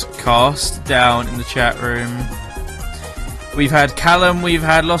odd cast down in the chat room. We've had Callum, we've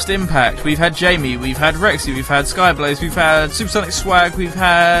had Lost Impact, we've had Jamie, we've had Rexy, we've had Skyblaze, we've had Supersonic Swag, we've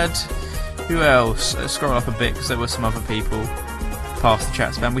had... who else? Let's scroll up a bit because there were some other people past the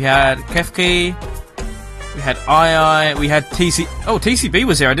chat spam. We had Kefki, we had II, we had TC... oh, TCB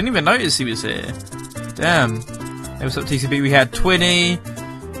was here, I didn't even notice he was here. Damn. Hey, what's up TCB? We had Twinny,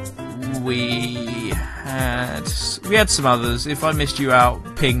 we had some others. If I missed you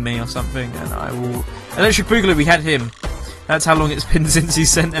out, ping me or something and I will... Electric Boogaloo, we had him. That's how long it's been since he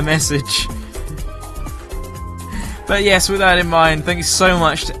sent a message. But yes, with that in mind, thank you so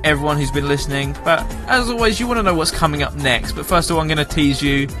much to everyone who's been listening. But as always, you want to know what's coming up next. But first of all, I'm going to tease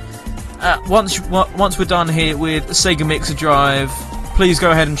you. Once we're done here with Sega Mixer Drive, please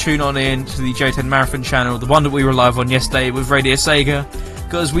go ahead and tune on in to the J10 Marathon channel, the one that we were live on yesterday with Radio Sega,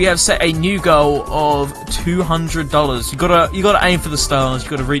 because we have set a new goal of $200. You gotta aim for the stars, you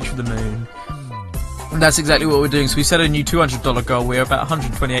gotta reach for the moon. And that's exactly what we're doing. So we set a new $200 goal. We're about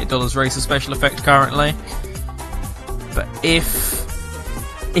 $128 Racer Special Effect currently. But if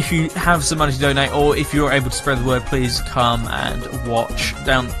you have some money to donate, or if you're able to spread the word, please come and watch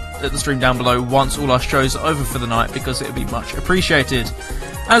down at the stream down below once all our shows are over for the night, because it would be much appreciated.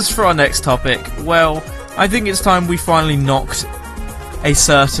 As for our next topic, well, I think it's time we finally knocked a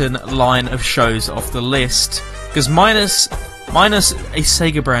certain line of shows off the list, because minus a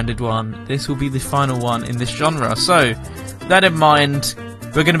Sega branded one, this will be the final one in this genre. So, that in mind,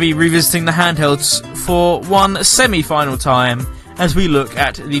 we're going to be revisiting the handhelds for one semi-final time as we look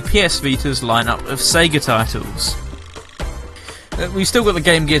at the PS Vita's lineup of Sega titles. We've still got the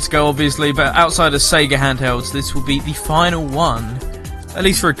Game Gear to go, obviously, but outside of Sega handhelds, this will be the final one, at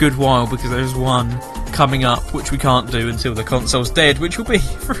least for a good while, because there's one coming up which we can't do until the console's dead, which will be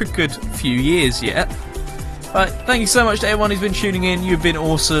for a good few years yet. But thank you so much to everyone who's been tuning in. You've been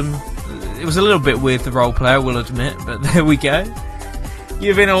awesome. It was a little bit weird, the role play, I will admit, but there we go.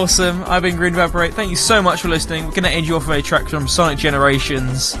 You've been awesome. I've been Green Vaporate. Thank you so much for listening. We're going to end you off with a track from Sonic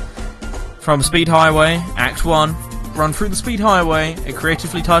Generations, from Speed Highway, Act 1. Run Through the Speed Highway, a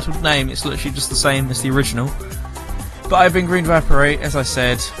creatively titled name. It's literally just the same as the original. But I've been Green Vaporate, as I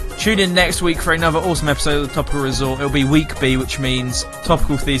said. Tune in next week for another awesome episode of the Topical Resort. It'll be week B, which means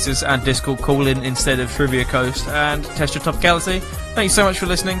Topical Thesis and Discord call in instead of Trivia Coast, and test your topicality. Thank you so much for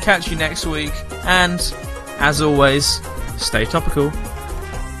listening. Catch you next week. And, as always, stay topical.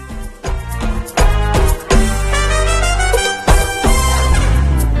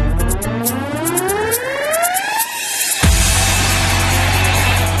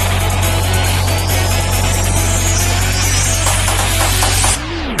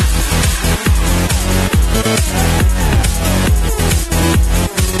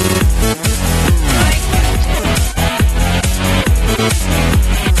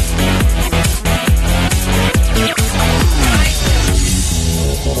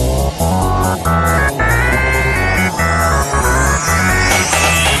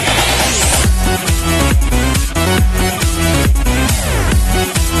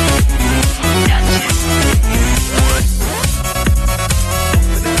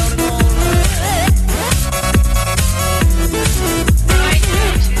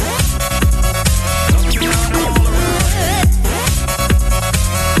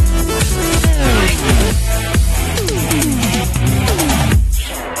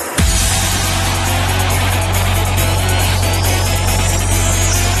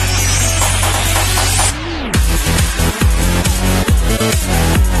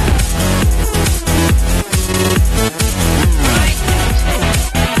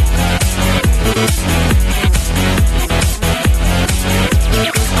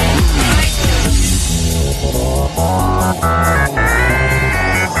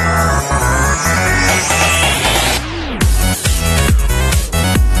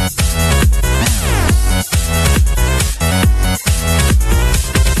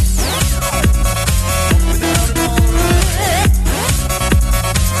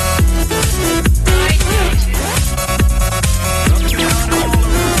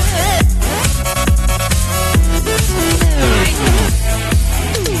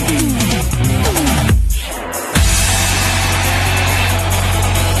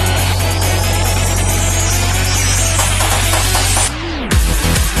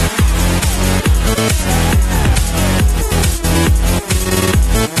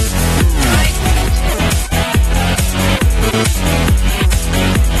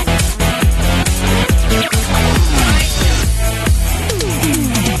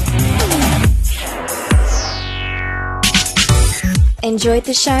 Enjoyed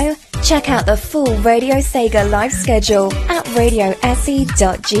the show? Check out the full Radio Sega live schedule at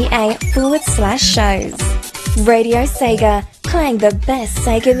radiose.ga/shows. Radio Sega, playing the best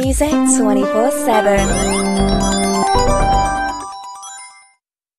Sega music 24/7.